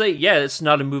 you can say, it's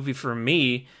not a movie for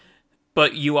me,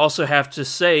 but you also have to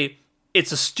say,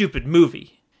 it's a stupid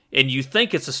movie. and you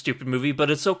think it's a stupid movie,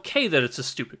 but it's okay that it's a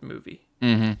stupid movie.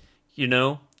 Mm-hmm. You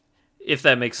know, if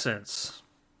that makes sense.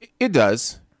 It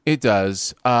does. It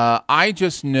does. I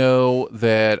just know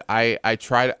that I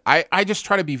just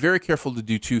try to be very careful to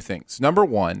do two things. Number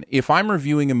one, if I'm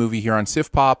reviewing a movie here on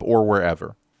Sif Pop or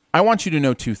wherever, I want you to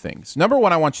know two things. Number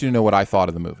one, I want you to know what I thought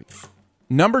of the movie.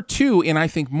 Number two, and I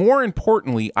think more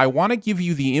importantly, I want to give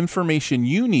you the information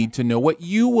you need to know what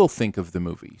you will think of the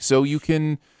movie, so you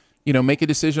can, make a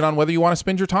decision on whether you want to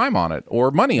spend your time on it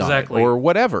or money on it or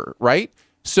whatever, right?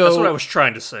 So that's what I was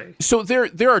trying to say. So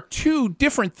there are two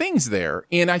different things there,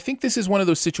 and I think this is one of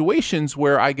those situations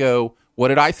where I go, what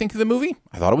did I think of the movie?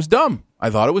 I thought it was dumb. I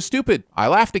thought it was stupid. I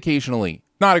laughed occasionally.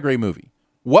 Not a great movie.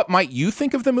 What might you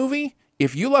think of the movie?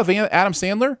 If you love Adam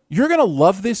Sandler, you're going to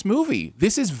love this movie.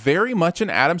 This is very much an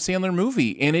Adam Sandler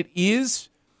movie, and it is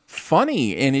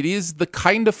funny, and it is the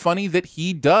kind of funny that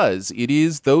he does. It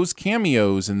is those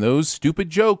cameos and those stupid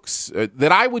jokes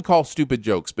that I would call stupid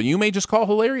jokes, but you may just call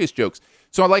hilarious jokes.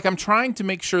 So I'm trying to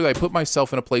make sure that I put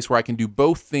myself in a place where I can do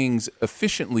both things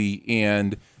efficiently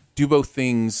and do both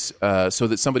things so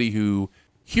that somebody who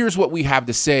hears what we have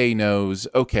to say knows,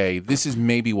 okay, this is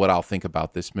maybe what I'll think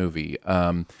about this movie.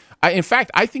 In fact,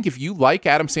 I think if you like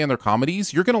Adam Sandler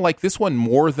comedies, you're going to like this one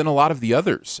more than a lot of the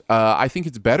others. I think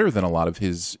it's better than a lot of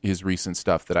his recent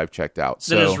stuff that I've checked out.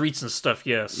 Than his recent stuff,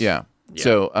 yes. Yeah.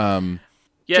 So, I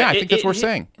think that's what we're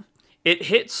saying. It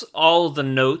hits all the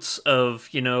notes of,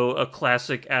 a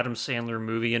classic Adam Sandler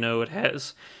movie. It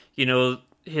has,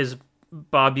 his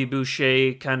Bobby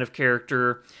Boucher kind of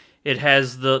character. It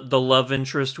has the love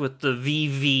interest with the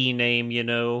VV name,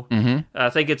 Mm-hmm.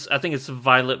 I think it's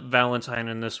Violet Valentine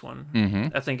in this one.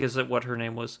 Mm-hmm. I think is what her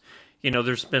name was.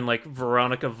 There's been like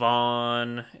Veronica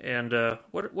Vaughn and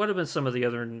what have been some of the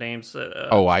other names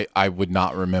that I would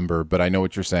not remember, but I know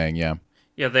what you're saying, yeah.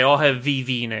 Yeah, they all have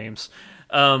VV names.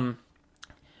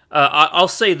 I'll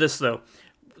say this though.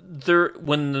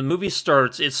 When the movie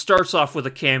starts, it starts off with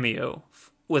a cameo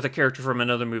with a character from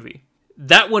another movie.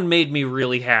 That one made me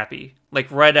really happy. Like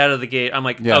right out of the gate, I'm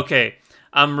like, okay,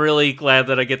 I'm really glad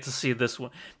that I get to see this one.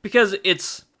 Because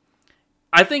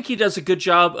I think he does a good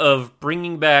job of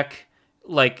bringing back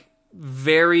like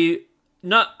very,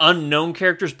 not unknown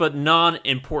characters, but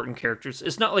non-important characters.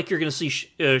 It's not like you're going to see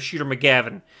Shooter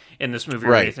McGavin in this movie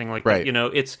or anything like that.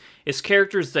 It's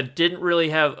characters that didn't really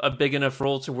have a big enough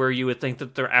role to where you would think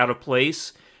that they're out of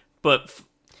place, but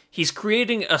he's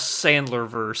creating a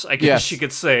Sandler-verse, I guess you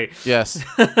could say. Yes.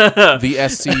 The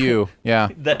SCU, yeah.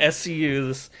 The SCU,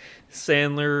 this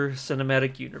Sandler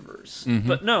Cinematic Universe. Mm-hmm.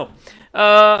 But no.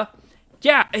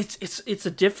 It's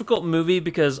a difficult movie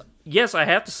because, yes, I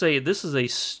have to say, this is a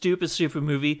stupid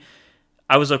movie.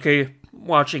 I was okay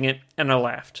watching it, and I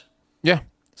laughed. Yeah.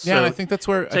 So and I think that's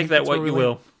where... Take that what you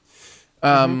will.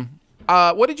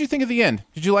 What did you think of the end?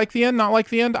 Did you like the end, not like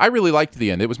the end? I really liked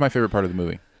the end. It was my favorite part of the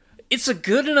movie. It's a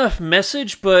good enough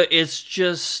message, but it's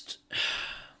just...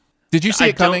 Did you see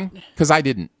it coming? Because I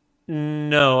didn't.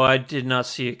 No, I did not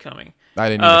see it coming. I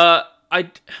didn't either. I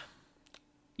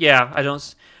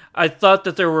don't... I thought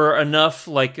that there were enough,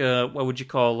 like, what would you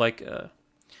call, like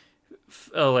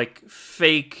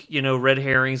fake, red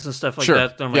herrings and stuff like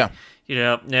that. I'm like,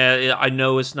 I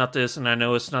know it's not this, and I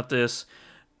know it's not this.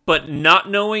 But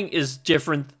not knowing is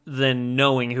different than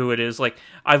knowing who it is. Like,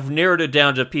 I've narrowed it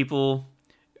down to people...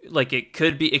 Like it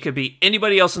could be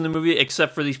anybody else in the movie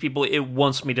except for these people it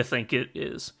wants me to think it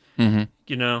is.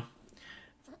 Mm-hmm.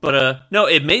 But no,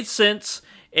 it made sense,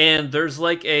 and there's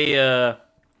like a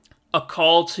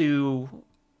call to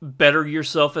better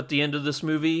yourself at the end of this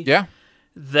movie. Yeah.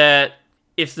 That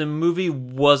if the movie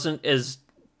wasn't as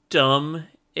dumb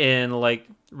and like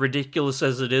ridiculous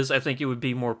as it is, I think it would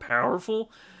be more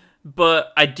powerful.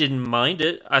 But I didn't mind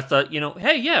it. I thought,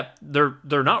 hey, yeah, they're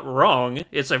not wrong.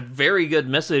 It's a very good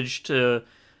message to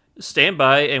stand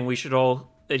by, and we should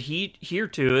all adhere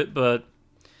to it. But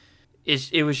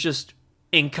it was just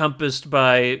encompassed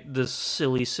by this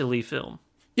silly, silly film.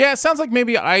 Yeah, it sounds like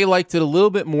maybe I liked it a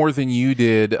little bit more than you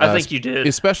did. I think you did.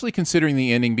 Especially considering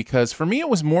the ending, because for me it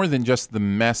was more than just the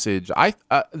message.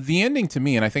 The ending to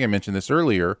me, and I think I mentioned this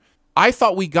earlier, I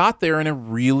thought we got there in a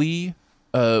really...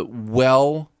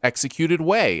 well-executed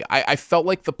way. I felt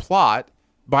like the plot,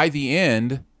 by the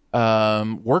end,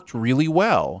 worked really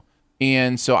well.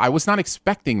 And so I was not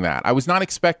expecting that. I was not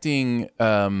expecting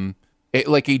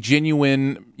like a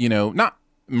genuine, not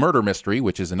murder mystery,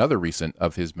 which is another recent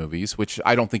of his movies, which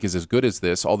I don't think is as good as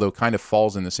this, although kind of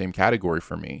falls in the same category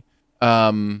for me.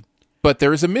 But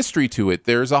there's a mystery to it.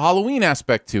 There's a Halloween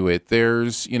aspect to it.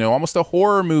 There's, almost a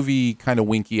horror movie kind of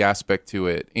winky aspect to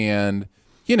it. And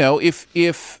if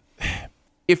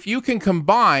you can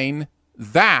combine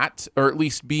that, or at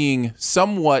least being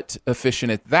somewhat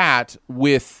efficient at that,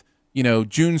 with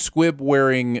June Squibb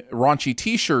wearing raunchy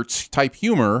T-shirts type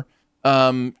humor,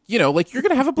 like you're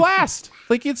gonna have a blast.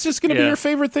 Like it's just gonna be your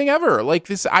favorite thing ever. Like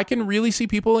this, I can really see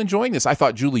people enjoying this. I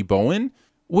thought Julie Bowen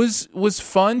was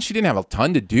fun. She didn't have a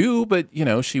ton to do, but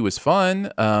she was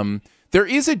fun. There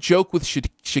is a joke with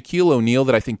Shaquille O'Neal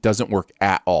that I think doesn't work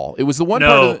at all. It was the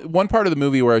one part of the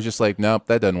movie where I was just like, nope,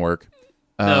 that doesn't work.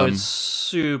 No, it's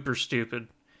super stupid.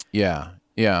 Yeah.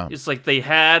 It's like they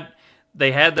had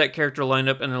that character lined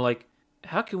up, and they're like,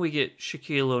 how can we get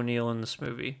Shaquille O'Neal in this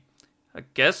movie? I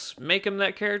guess make him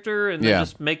that character, and then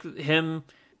just make him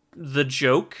the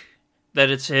joke that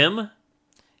it's him.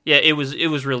 Yeah, it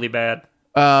was really bad.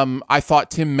 I thought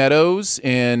Tim Meadows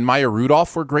and Maya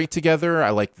Rudolph were great together. I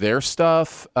liked their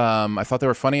stuff. I thought they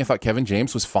were funny. I thought Kevin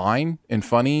James was fine and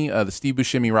funny. The Steve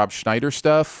Buscemi, Rob Schneider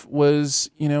stuff was,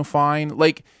 fine.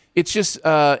 Like, it's just,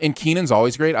 and Keenan's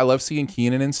always great. I love seeing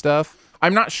Keenan and stuff.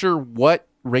 I'm not sure what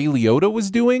Ray Liotta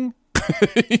was doing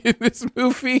in this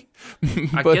movie.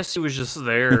 I guess he was just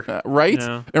there. Right?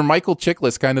 Or Michael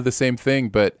Chiklis, kind of the same thing,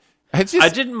 but I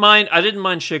didn't mind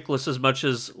Chiklis as much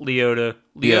as Liotta.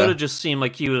 Liotta just seemed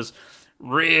like he was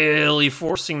really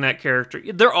forcing that character.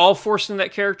 They're all forcing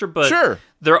that character, but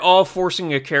they're all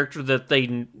forcing a character that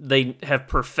they have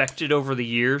perfected over the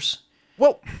years.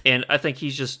 Well, and I think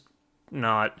he's just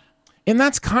not. And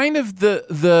that's kind of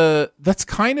the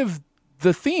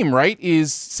theme, right?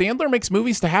 Is Sandler makes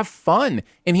movies to have fun,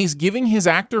 and he's giving his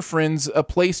actor friends a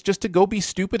place just to go be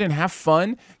stupid and have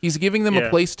fun. He's giving them a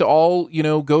place to all,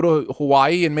 go to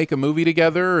Hawaii and make a movie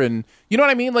together, and you know what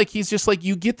I mean? Like, he's just like,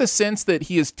 you get the sense that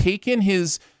he has taken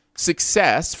his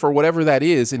success for whatever that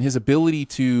is and his ability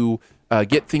to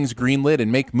get things greenlit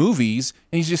and make movies,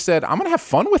 and he's just said, I'm going to have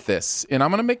fun with this, and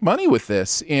I'm going to make money with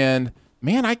this, and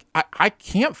man, I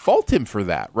can't fault him for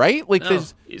that, right? Like,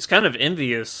 he's kind of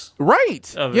envious,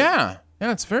 right? Yeah,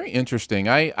 it's very interesting.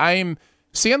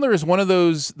 Sandler is one of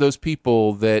those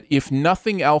people that, if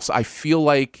nothing else, I feel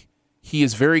like he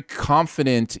is very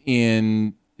confident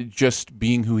in just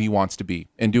being who he wants to be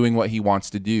and doing what he wants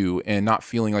to do, and not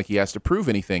feeling like he has to prove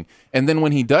anything. And then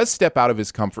when he does step out of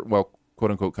his quote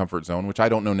unquote comfort zone, which I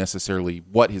don't know necessarily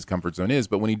what his comfort zone is,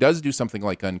 but when he does do something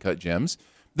like Uncut Gems,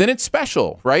 then it's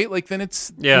special, right? Like, then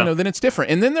it's, then it's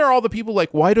different. And then there are all the people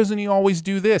like, why doesn't he always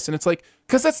do this? And it's like,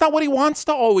 because that's not what he wants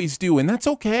to always do, and that's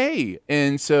okay.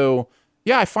 And so,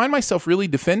 I find myself really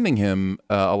defending him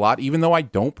a lot, even though I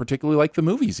don't particularly like the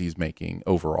movies he's making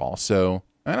overall. So,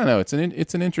 I don't know. It's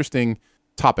an interesting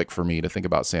topic for me to think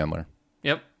about Sandler.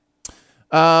 Yep.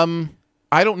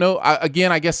 I don't know.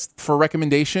 Again, I guess for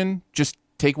recommendation, just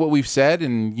take what we've said,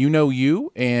 and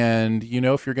and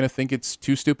if you're going to think it's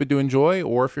too stupid to enjoy,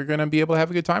 or if you're going to be able to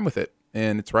have a good time with it,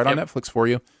 and it's right on Netflix for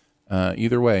you.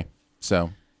 Either way.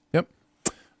 So, yep.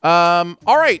 All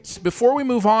right. Before we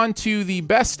move on to the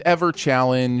best ever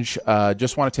challenge,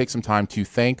 just want to take some time to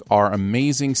thank our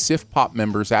amazing Sif Pop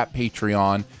members at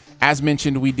Patreon. As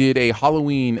mentioned, we did a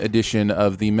Halloween edition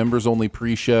of the members only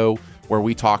pre-show where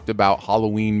we talked about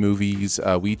Halloween movies.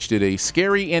 We each did a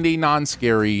scary and a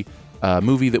non-scary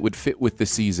movie that would fit with the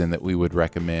season that we would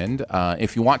recommend.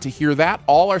 If you want to hear that,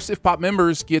 all our Sif Pop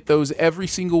members get those every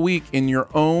single week in your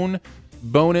own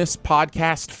bonus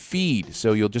podcast feed.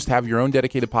 So you'll just have your own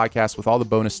dedicated podcast with all the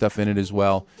bonus stuff in it as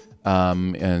well.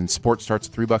 And support starts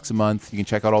at $3 a month. You can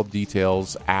check out all the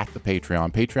details at the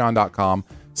Patreon,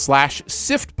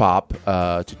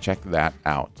 patreon.com/SiftPop to check that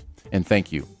out. And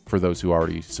thank you for those who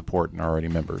already support and are already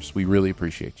members. We really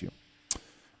appreciate you.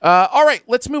 All right,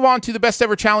 let's move on to the best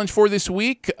ever challenge for this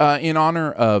week. In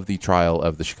honor of the trial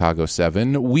of the Chicago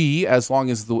 7, we, as well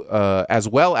as the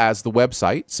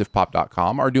website,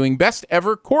 sifpop.com, are doing best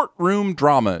ever courtroom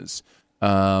dramas.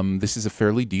 This is a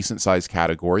fairly decent sized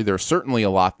category. There's certainly a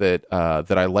lot that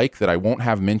I like that I won't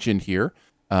have mentioned here.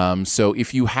 So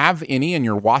if you have any and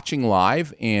you're watching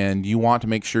live and you want to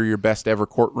make sure your best ever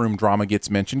courtroom drama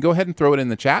gets mentioned, go ahead and throw it in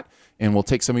the chat, and we'll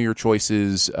take some of your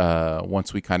choices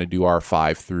once we kind of do our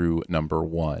 5 through number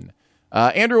 1.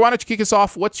 Andrew, why don't you kick us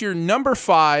off? What's your number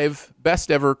 5 best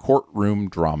ever courtroom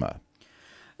drama?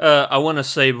 I want to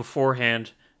say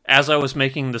beforehand, as I was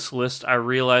making this list, I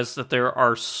realized that there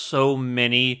are so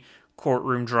many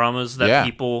courtroom dramas that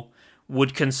people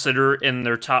would consider in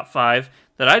their top 5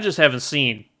 that I just haven't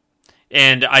seen.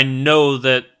 And I know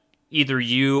that either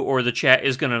you or the chat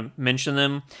is going to mention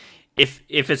them. If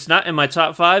it's not in my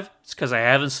top 5, it's because I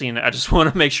haven't seen it. I just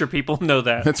want to make sure people know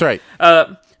that. That's right.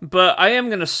 But I am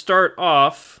going to start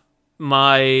off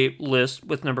my list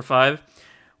with number 5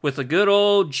 with a good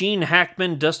old Gene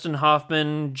Hackman, Dustin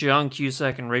Hoffman, John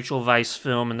Cusack, and Rachel Weisz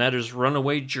film, and that is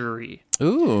Runaway Jury.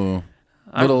 Ooh.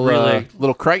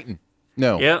 Little Crichton.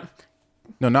 No. Yeah.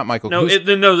 No, not Michael. No,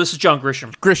 this is John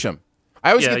Grisham. Grisham.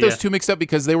 I always get those two mixed up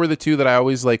because they were the two that I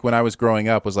always, like, when I was growing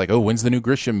up, was like, oh, when's the new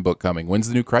Grisham book coming? When's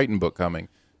the new Crichton book coming?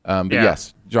 But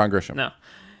yes, John Grisham.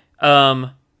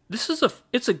 No. This is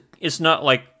it's not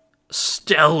like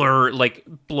stellar, like,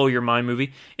 blow your mind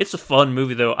movie. It's a fun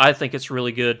movie, though. I think it's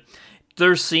really good.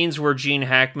 There's scenes where Gene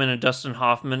Hackman and Dustin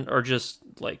Hoffman are just,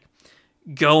 like,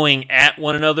 going at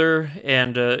one another,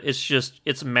 and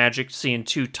it's magic seeing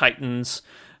two titans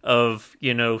of,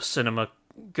 cinema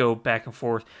go back and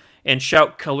forth and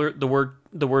shout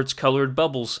the words colored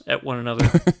bubbles at one another.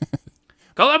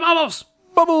 Colored bubbles!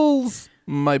 Bubbles!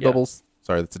 My bubbles.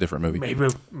 Sorry, that's a different movie.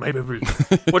 My bubbles.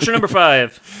 What's your number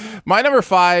 5? My number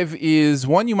 5 is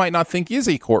one you might not think is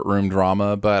a courtroom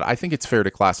drama, but I think it's fair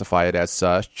to classify it as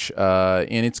such.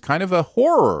 And it's kind of a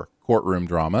horror courtroom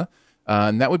drama.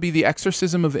 And that would be The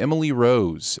Exorcism of Emily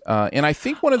Rose. And I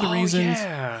think one of the reasons...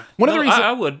 Yeah.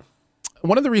 I would.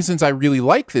 One of the reasons I really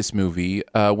like this movie,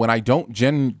 when I don't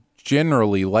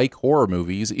generally like horror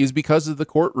movies, is because of the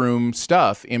courtroom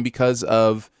stuff and because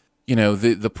of,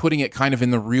 the putting it kind of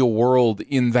in the real world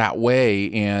in that way.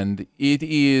 And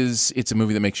it's a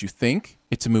movie that makes you think.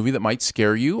 It's a movie that might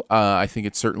scare you. I think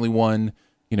it's certainly one,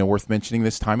 worth mentioning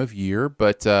this time of year.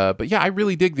 But yeah, I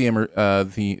really dig the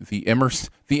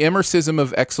Emercism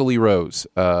of Exley Rose.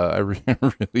 I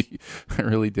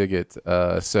really dig it.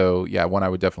 So yeah, one I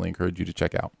would definitely encourage you to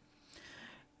check out.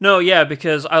 No, yeah,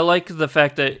 because I like the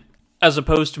fact that, as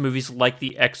opposed to movies like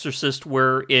The Exorcist,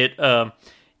 where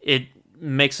it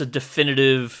makes a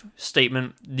definitive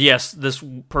statement, yes, this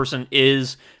person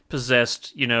is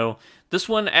possessed. This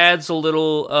one adds a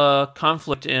little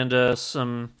conflict and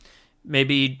some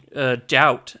maybe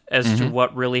doubt as to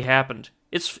what really happened.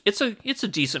 It's a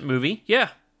decent movie. Yeah.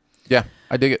 Yeah,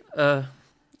 I dig it.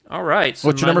 All right. So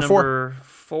what's your number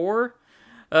 4?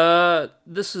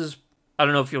 This is, I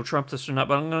don't know if you'll trump this or not,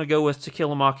 but I'm going to go with To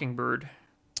Kill a Mockingbird.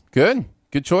 Good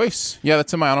choice. Yeah,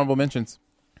 that's in my honorable mentions.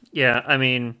 Yeah, I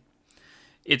mean,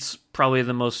 it's probably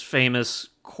the most famous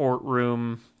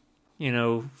courtroom,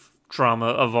 drama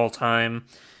of all time.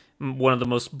 One of the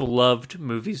most beloved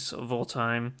movies of all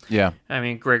time. Yeah. I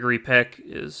mean, Gregory Peck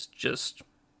is just,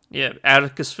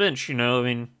 Atticus Finch,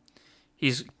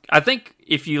 I think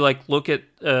if you, look at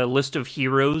a list of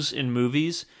heroes in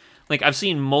movies, I've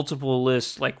seen multiple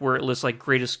lists, where it lists,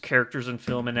 greatest characters in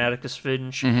film, and Atticus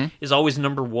Finch is always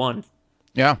number 1.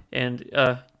 Yeah. And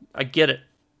I get it.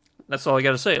 That's all I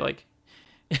got to say.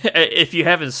 If you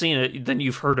haven't seen it, then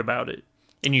you've heard about it,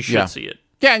 and you should see it.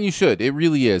 Yeah, and you should. It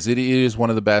really is. It is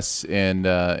one of the best, and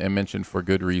mentioned for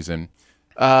good reason.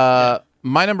 My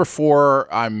number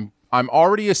 4, I'm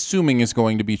already assuming is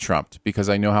going to be trumped because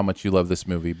I know how much you love this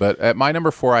movie. But at my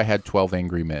number 4, I had 12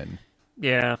 Angry Men.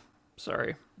 Yeah,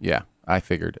 sorry. Yeah, I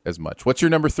figured as much. What's your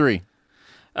number 3?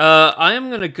 I am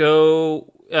going to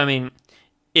go... I mean,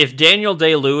 if Daniel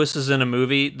Day-Lewis is in a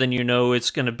movie, then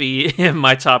it's going to be in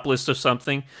my top list of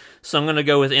something. So I'm going to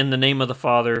go with In the Name of the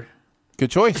Father. Good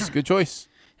choice. Good choice.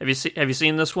 Have you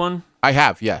seen this one? I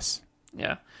have, yes.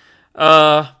 Yeah.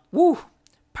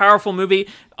 Powerful movie.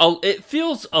 It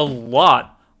feels a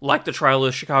lot like The Trial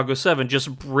of Chicago 7,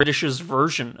 just British's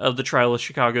version of The Trial of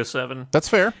Chicago 7. That's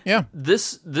fair, yeah.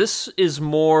 This is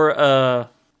more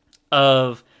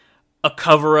of a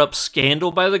cover-up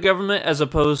scandal by the government as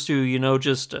opposed to,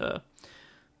 just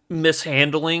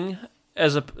mishandling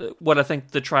what I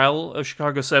think The Trial of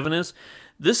Chicago 7 is.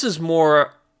 This is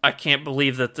more, I can't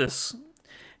believe that this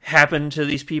happened to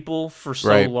these people for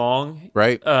so long.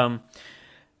 Right.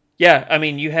 Yeah, I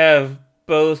mean, you have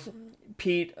both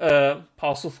Pete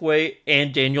Postlethwaite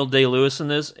and Daniel Day-Lewis in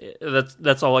this.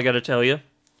 That's all I got to tell you.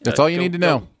 That's all you need to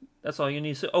know. That's all you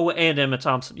need to. Oh, and Emma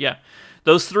Thompson. Yeah,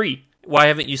 those 3. Why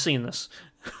haven't you seen this?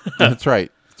 That's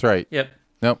right. That's right. Yep.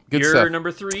 Nope. Good Your stuff. Your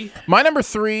number 3? My number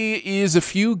 3 is A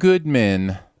Few Good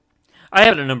Men. I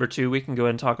have it at number 2. We can go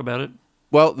ahead and talk about it.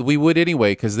 Well, we would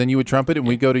anyway, because then you would trump it, and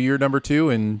we'd go to your number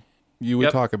 2, and you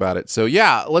would talk about it. So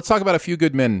yeah, let's talk about A Few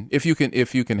Good Men, if you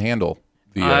can handle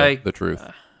the truth.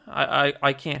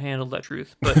 I can't handle that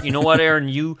truth, but you know what, Aaron,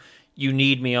 you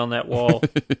need me on that wall.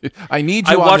 I need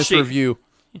you on this review.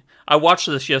 I watched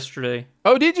this yesterday.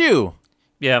 Oh, did you?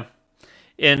 Yeah,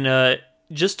 and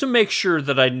just to make sure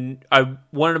that I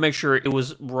wanted to make sure it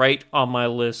was right on my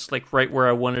list, right where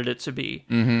I wanted it to be.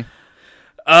 Mm-hmm.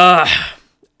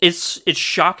 It's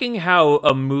shocking how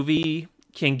a movie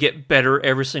can get better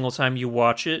every single time you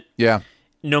watch it. Yeah.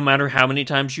 No matter how many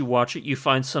times you watch it, you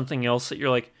find something else that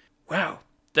you're like, wow,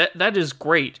 that is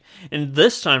great. And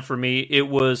this time for me, it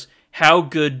was how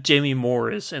good Demi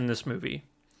Moore is in this movie.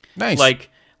 Nice.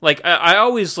 Like, I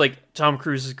always, like, Tom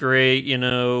Cruise is great, you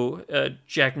know,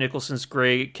 Jack Nicholson's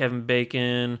great, Kevin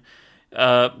Bacon,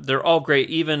 they're all great,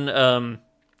 even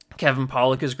Kevin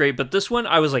Pollak is great, but this one,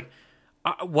 I was like,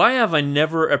 why have I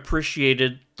never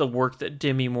appreciated the work that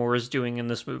Demi Moore is doing in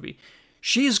this movie?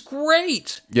 She's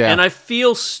great! Yeah. And I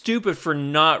feel stupid for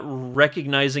not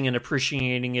recognizing and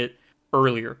appreciating it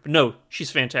earlier. But no, she's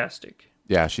fantastic.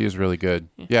 Yeah, she is really good.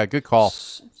 Yeah, good call.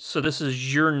 So this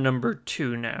is your number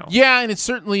 2 now. Yeah, and it's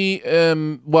certainly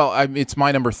it's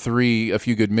my number 3. A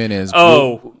Few Good Men is.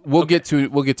 We'll get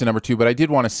to number 2, but I did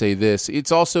want to say this.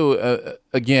 It's also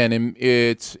again,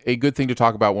 it's a good thing to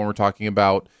talk about when we're talking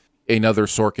about another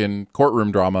Sorkin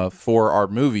courtroom drama for our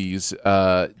movies.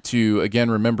 To again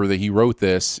remember that he wrote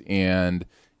this and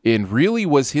it really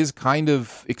was his kind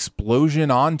of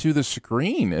explosion onto the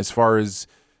screen as far as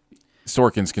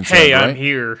Sorkin's concerned. Hey, right? I'm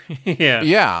here. Yeah.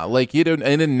 Yeah, like it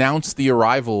announced the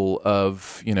arrival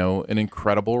of, you know, an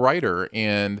incredible writer,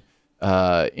 and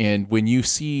when you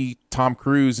see Tom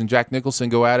Cruise and Jack Nicholson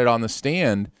go at it on the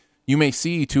stand, you may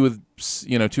see two of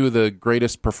the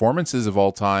greatest performances of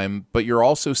all time, but you're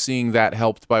also seeing that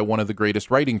helped by one of the greatest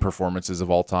writing performances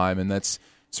of all time, and that's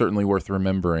certainly worth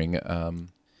remembering.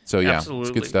 So yeah, Absolutely.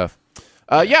 It's good stuff.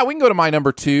 Yeah, we can go to my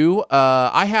number 2.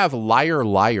 I have Liar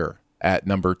Liar at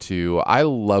number 2. I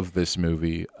love this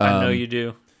movie. I know you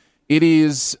do. It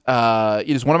is one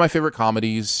of my favorite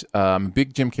comedies. I'm a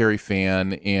big Jim Carrey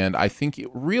fan, and I think it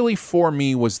really, for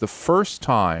me, was the first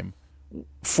time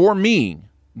for me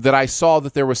that I saw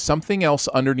that there was something else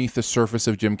underneath the surface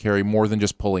of Jim Carrey more than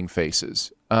just pulling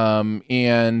faces.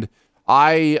 And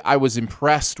I was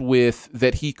impressed with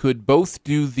that he could both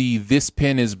do the "this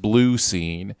pen is blue"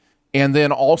 scene and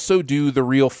then also do the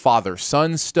real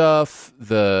father-son stuff,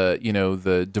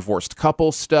 the divorced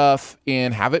couple stuff,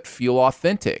 and have it feel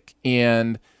authentic.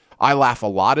 And I laugh a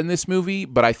lot in this movie,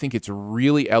 but I think it's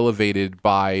really elevated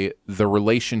by the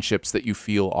relationships that you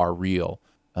feel are real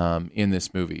in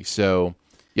this movie. So,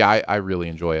 yeah, I really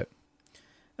enjoy it.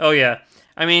 Oh, yeah.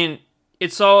 I mean,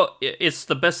 it's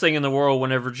the best thing in the world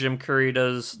whenever Jim Carrey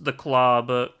does the claw,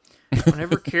 but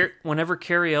whenever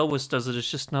Carrie Elwes does it,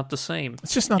 it's just not the same.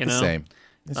 It's just not the same.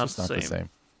 It's not just not the same.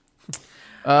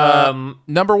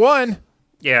 Number 1.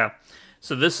 Yeah.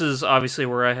 So this is obviously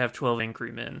where I have 12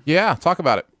 Angry Men. Yeah, talk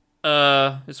about it.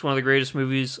 It's one of the greatest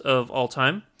movies of all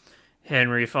time.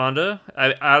 Henry Fonda.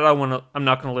 I'm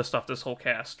not going to list off this whole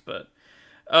cast, but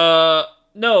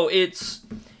no, it's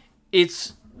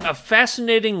a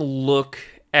fascinating look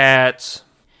at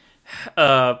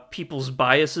people's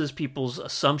biases, people's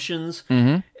assumptions,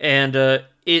 and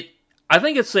I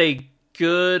think it's a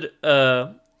good,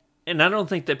 and I don't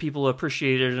think that people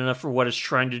appreciate it enough for what it's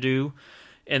trying to do,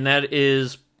 and that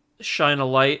is shine a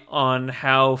light on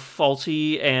how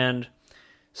faulty and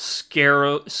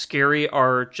scary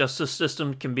our justice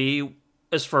system can be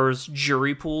as far as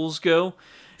jury pools go.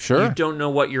 Sure, you don't know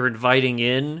what you're inviting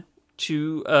in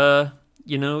to,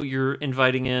 you're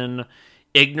inviting in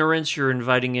ignorance, you're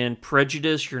inviting in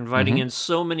prejudice, you're inviting in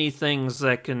so many things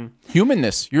that can...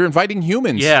 Humanness. You're inviting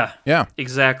humans. Yeah,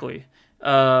 exactly.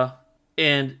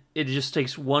 And it just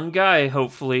takes one guy,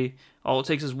 hopefully. All it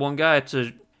takes is one guy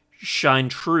to shine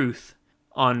truth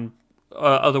on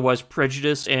otherwise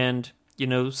prejudice and,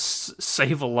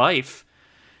 save a life.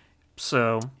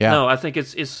 So, no, I think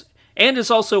it's... And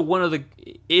it's also one of the...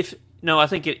 I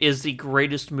think it is the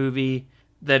greatest movie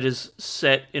that is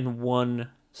set in one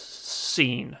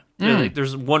scene. Like,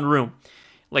 there's one room,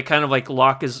 like kind of like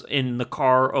Locke is in the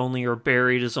car only, or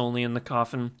Buried is only in the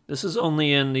coffin. This is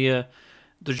only in the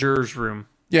juror's room.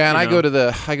 Yeah, and I go to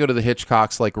the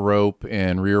Hitchcocks like Rope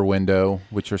and Rear Window,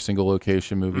 which are single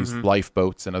location movies.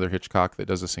 Lifeboat's another Hitchcock that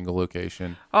does a single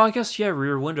location. Oh, I guess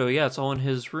Rear Window. Yeah, it's all in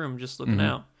his room, just looking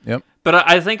out. Yep. But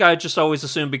I think I just always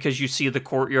assume because you see the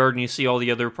courtyard and you see all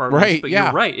the other apartments. Right. But yeah.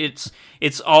 You're right.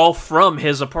 It's all from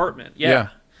his apartment. Yeah.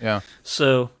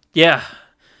 So yeah.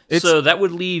 So that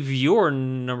would leave your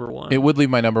number 1. It would leave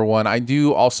my number 1. I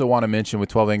do also want to mention with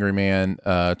 12 Angry Men,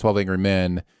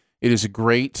 it is a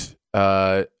great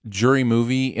jury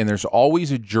movie, and there's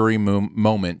always a jury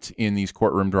moment in these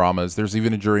courtroom dramas. There's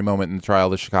even a jury moment in the trial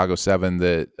of the Chicago 7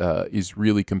 that is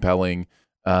really compelling.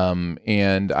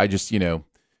 And I just,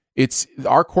 it's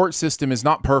our court system is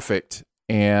not perfect,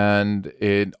 and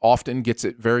it often gets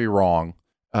it very wrong.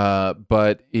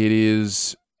 But it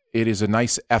is a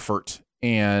nice effort,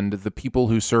 and the people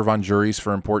who serve on juries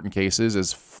for important cases,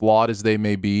 as flawed as they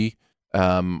may be,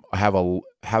 have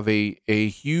a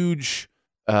huge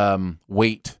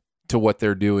weight to what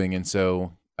they're doing, and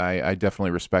so I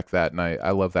definitely respect that, and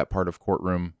I love that part of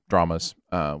courtroom dramas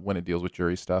when it deals with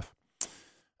jury stuff.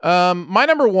 My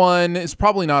number one is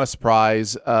probably not a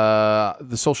surprise.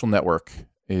 The Social Network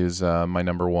is my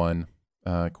number one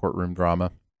courtroom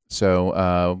drama.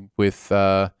 So with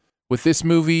this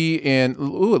movie, and it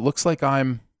looks like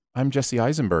I'm Jesse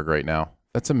Eisenberg right now.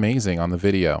 That's amazing on the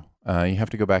video. You have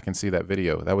to go back and see that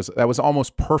video. That was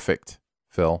almost perfect,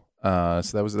 Phil. So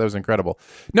that was incredible.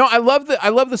 No, I love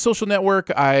the Social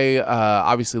Network. I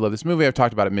obviously love this movie. I've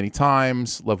talked about it many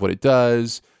times. Love what it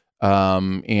does.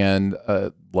 And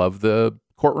love the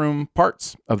courtroom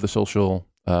parts of the Social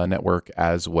Network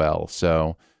as well.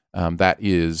 So that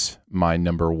is my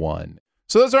number one.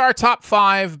 So those are our top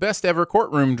 5 best ever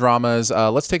courtroom dramas.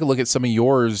 Let's take a look at some of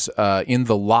yours in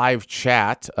the live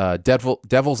chat.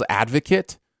 Devil's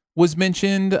Advocate was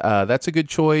mentioned. That's a good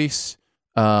choice.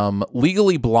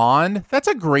 Legally Blonde. That's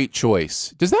a great choice.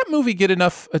 Does that movie get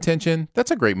enough attention?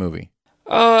 That's a great movie.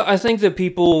 I think that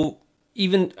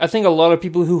I think a lot of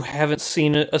people who haven't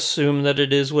seen it assume that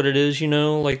it is what it is,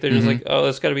 like they're just like, oh,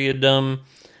 that's got to be a dumb,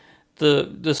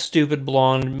 the stupid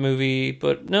blonde movie.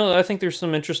 But no, I think there's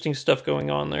some interesting stuff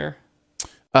going on there.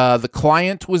 The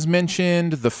Client was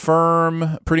mentioned, The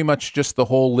Firm, pretty much just the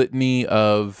whole litany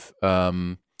of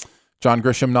John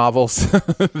Grisham novels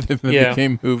that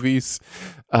became movies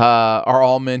are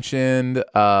all mentioned.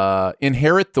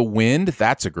 Inherit the Wind,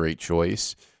 that's a great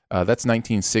choice. That's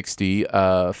 1960.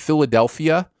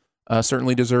 Philadelphia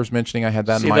certainly deserves mentioning. I had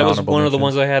that in my honorable mention. That was one of the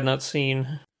ones I had not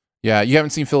seen. Yeah, you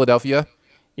haven't seen Philadelphia?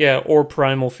 Yeah, or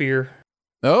Primal Fear.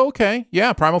 Oh, okay.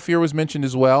 Yeah, Primal Fear was mentioned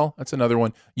as well. That's another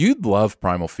one. You'd love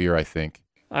Primal Fear, I think.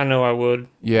 I know I would.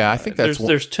 Yeah, I think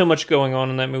there's too much going on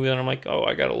in that movie that I'm like, oh,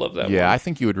 I gotta love that one. Yeah, I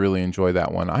think you would really enjoy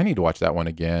that one. I need to watch that one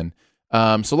again.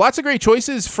 So lots of great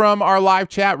choices from our live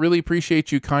chat. Really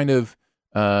appreciate you kind of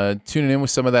tuning in with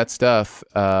some of that stuff.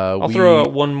 I'll throw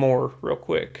out one more real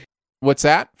quick. What's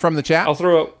that? From the chat? I'll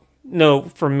throw out... No,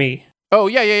 from me. Oh,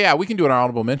 yeah. We can do an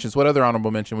honorable mentions. What other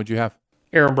honorable mention would you have?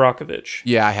 Erin Brockovich.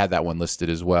 Yeah, I had that one listed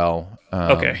as well.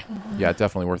 Okay. Yeah,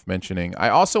 definitely worth mentioning. I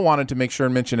also wanted to make sure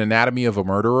and mention Anatomy of a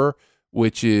Murderer,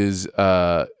 which is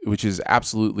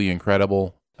absolutely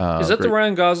incredible. Is that the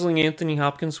Ryan Gosling, Anthony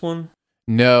Hopkins one?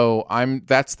 No,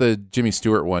 that's the Jimmy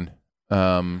Stewart one.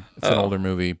 It's an older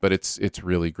movie, but it's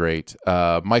really great.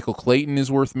 Michael Clayton is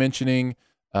worth mentioning.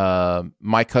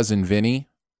 My Cousin Vinny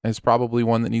is probably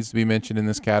one that needs to be mentioned in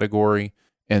this category.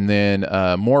 And then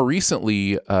more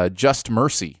recently, Just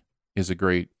Mercy is a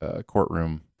great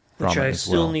courtroom drama, which I as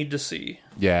still well. need to see.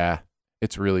 Yeah,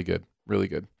 it's really good. Really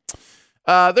good.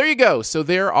 There you go. So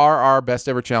there are our best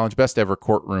ever challenge, best ever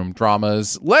courtroom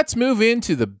dramas. Let's move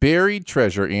into the buried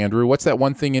treasure, Andrew. What's that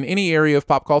one thing in any area of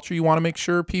pop culture you want to make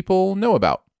sure people know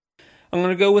about? I'm going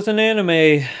to go with an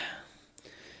anime.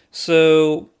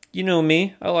 So, you know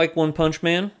me. I like One Punch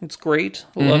Man. It's great.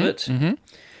 Love it. Mm-hmm.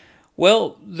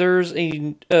 Well, there's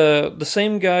the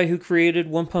same guy who created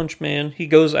One Punch Man. He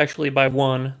goes actually by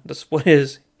One. That's what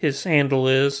his handle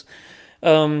is.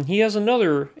 He has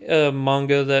another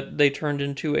manga that they turned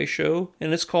into a show,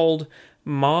 and it's called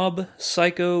Mob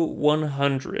Psycho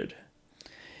 100.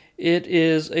 It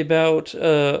is about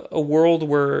a world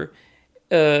where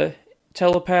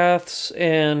telepaths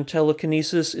and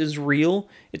telekinesis is real.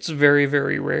 It's very,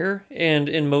 very rare, and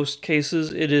in most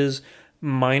cases it is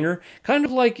minor. Kind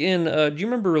of like in, do you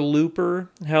remember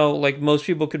Looper? How, like, most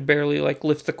people could barely, like,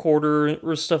 lift the quarter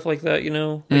or stuff like that,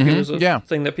 Like, it was a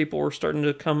thing that people were starting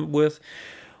to come with.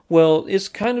 Well, it's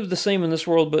kind of the same in this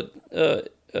world, but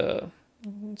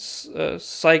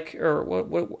psych, or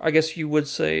what I guess you would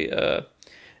say,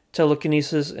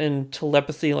 telekinesis and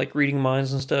telepathy, like reading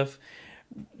minds and stuff,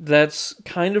 that's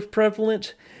kind of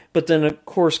prevalent. But then, of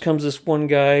course, comes this one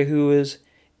guy who is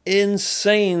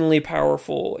insanely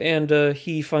powerful, and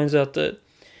he finds out that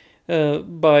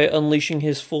by unleashing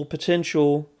his full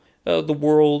potential, the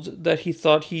world that he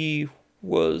thought he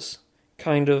was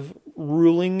kind of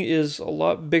ruling is a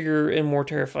lot bigger and more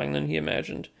terrifying than he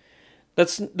imagined.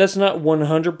 That's not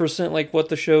 100% like what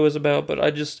the show is about, but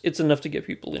it's enough to get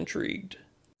people intrigued.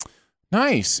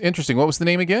 Nice. Interesting. What was the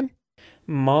name again?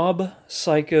 Mob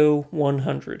Psycho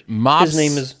 100. His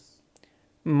name is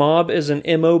Mob is an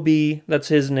M-O-B, that's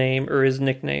his name, or his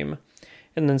nickname.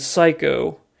 And then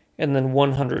Psycho, and then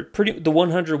 100. The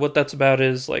 100, what that's about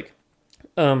is, like,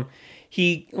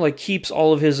 he, like, keeps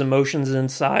all of his emotions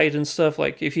inside and stuff.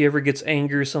 Like, if he ever gets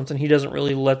angry or something, he doesn't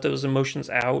really let those emotions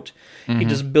out. Mm-hmm. He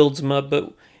just builds them up,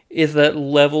 but if that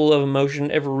level of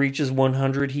emotion ever reaches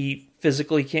 100, he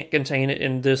physically can't contain it,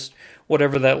 and this,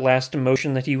 whatever that last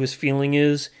emotion that he was feeling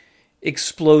is,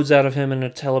 explodes out of him in a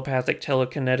telepathic,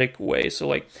 telekinetic way. So,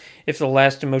 like, if the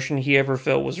last emotion he ever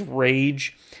felt was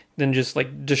rage, then just,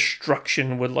 like,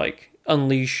 destruction would, like,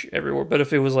 unleash everywhere. But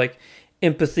if it was, like,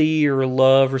 empathy or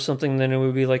love or something, then it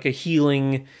would be like a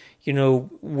healing,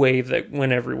 wave that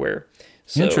went everywhere.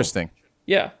 So, interesting.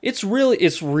 Yeah, it's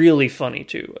really funny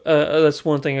too. That's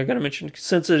one thing I gotta mention,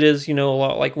 since it is, a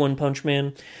lot like One Punch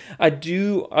Man. I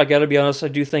gotta be honest, I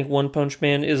do think One Punch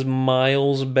Man is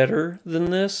miles better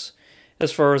than this,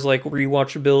 as far as like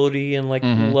rewatchability and like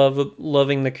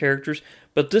loving the characters.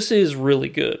 But this is really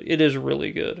good. It is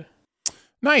really good.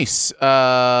 Nice.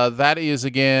 That is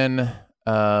again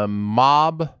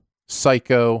Mob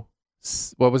Psycho.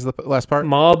 What was the last part?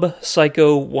 Mob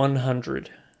Psycho 100.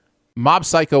 Mob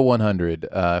Psycho 100,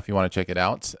 if you want to check it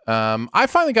out. I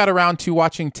finally got around to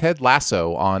watching Ted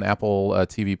Lasso on Apple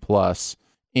TV Plus,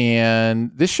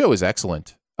 and this show is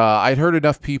excellent. I'd heard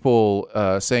enough people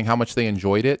saying how much they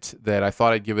enjoyed it that I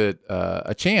thought I'd give it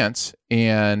a chance,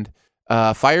 and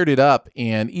fired it up,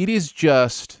 and it is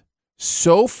just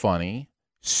so funny,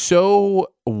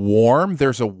 so warm.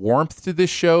 There's a warmth to this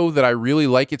show that I really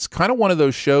like. It's kind of one of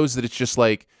those shows that it's just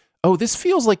like, oh, this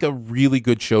feels like a really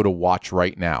good show to watch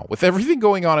right now. With everything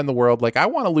going on in the world, like I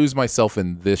want to lose myself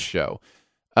in this show.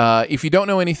 If you don't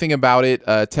know anything about it,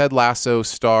 Ted Lasso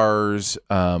stars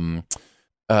Jason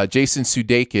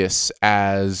Sudeikis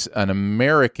as an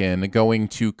American going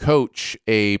to coach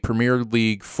a Premier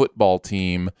League football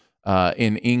team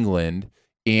in England.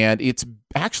 And it's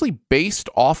actually based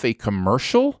off a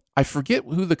commercial. I forget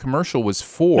who the commercial was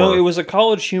for. No, it was a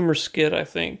College Humor skit, I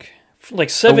think.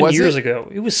 Like 7 years ago.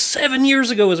 It was 7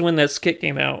 years ago is when that skit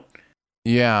came out.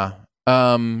 Yeah.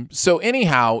 So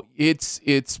anyhow, it's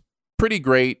pretty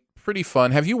great, pretty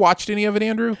fun. Have you watched any of it,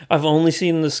 Andrew? I've only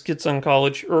seen the skits on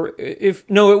College, it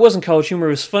wasn't College Humor,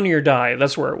 it was Funny or Die.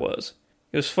 That's where it was.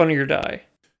 It was Funny or Die.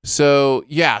 So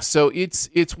yeah, so it's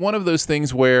one of those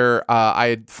things where I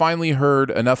had finally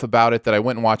heard enough about it that I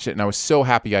went and watched it, and I was so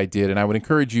happy I did, and I would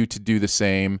encourage you to do the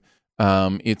same.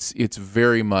 It's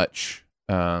very much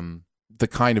the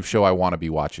kind of show I want to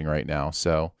be watching right now.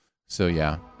 So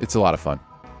yeah, it's a lot of fun.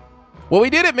 Well, we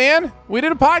did it, man. We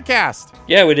did a podcast.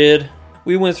 Yeah, we did.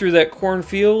 We went through that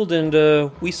cornfield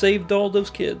and we saved all those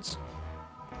kids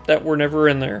that were never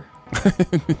in there.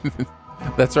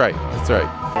 That's right. That's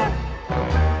right.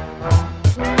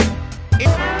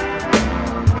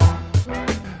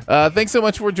 Thanks so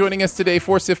much for joining us today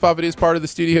for Sif Pop. It is part of the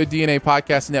Studio DNA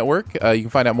Podcast Network. You can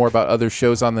find out more about other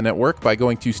shows on the network by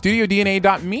going to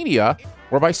studiodna.media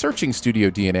or by searching Studio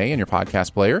DNA in your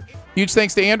podcast player. Huge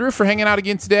thanks to Andrew for hanging out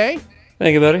again today.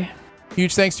 Thank you, buddy.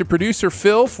 Huge thanks to producer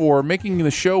Phil for making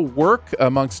the show work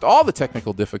amongst all the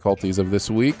technical difficulties of this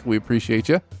week. We appreciate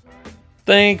you.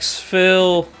 Thanks,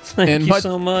 Phil. Thank you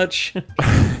so much.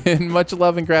 And much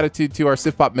love and gratitude to our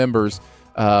Sif Pop members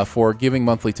for giving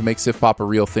monthly to make Sif Pop a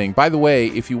real thing. By the way,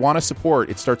 if you want to support,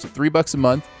 it starts at $3 a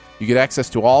month. You get access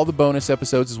to all the bonus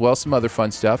episodes as well as some other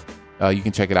fun stuff. You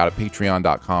can check it out at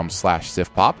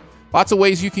patreon.com/SifPop. Lots of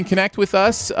ways you can connect with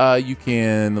us. You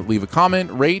can leave a comment,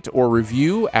 rate, or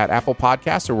review at Apple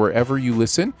Podcasts or wherever you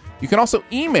listen. You can also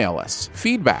email us,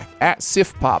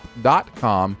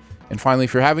 feedback@sifpop.com. And finally,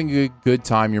 if you're having a good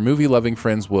time, your movie-loving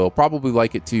friends will probably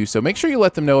like it too. So make sure you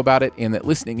let them know about it and that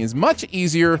listening is much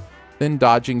easier than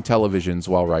dodging televisions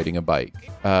while riding a bike.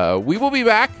 We will be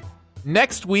back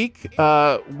next week.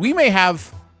 We may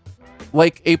have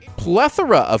like a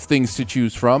plethora of things to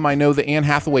choose from. I know the Anne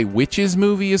Hathaway Witches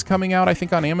movie is coming out, I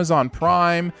think, on Amazon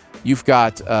Prime. You've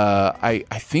got, I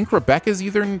think Rebecca's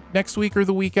either next week or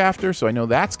the week after, so I know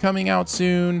that's coming out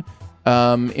soon.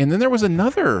 And then there was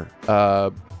another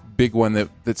big one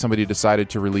that somebody decided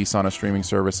to release on a streaming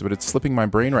service, but it's slipping my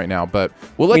brain right now. But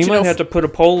we'll let you know. We might have to put a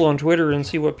poll on Twitter and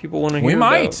see what people want to hear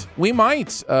about. We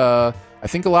might. I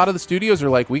think a lot of the studios are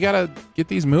like, we got to get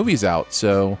these movies out.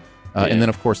 So, and then,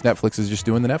 of course, Netflix is just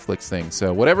doing the Netflix thing.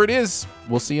 So whatever it is,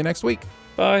 we'll see you next week.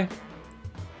 Bye.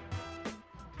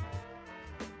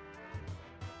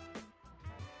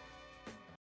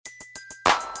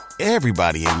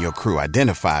 Everybody in your crew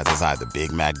identifies as either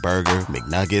Big Mac Burger,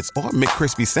 McNuggets, or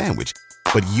McCrispy Sandwich.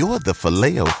 But you're the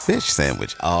Filet-O-Fish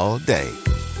Sandwich all day.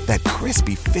 That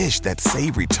crispy fish, that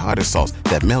savory tartar sauce,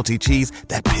 that melty cheese,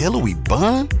 that pillowy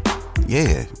bun.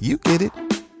 Yeah, you get it.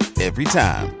 Every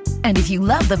time. And if you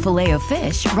love the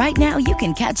Filet-O-Fish, right now you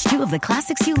can catch two of the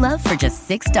classics you love for just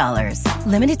 $6.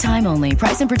 Limited time only.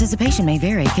 Price and participation may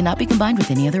vary. Cannot be combined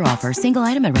with any other offer. Single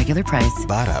item at regular price.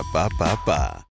 Ba-da-ba-ba-ba.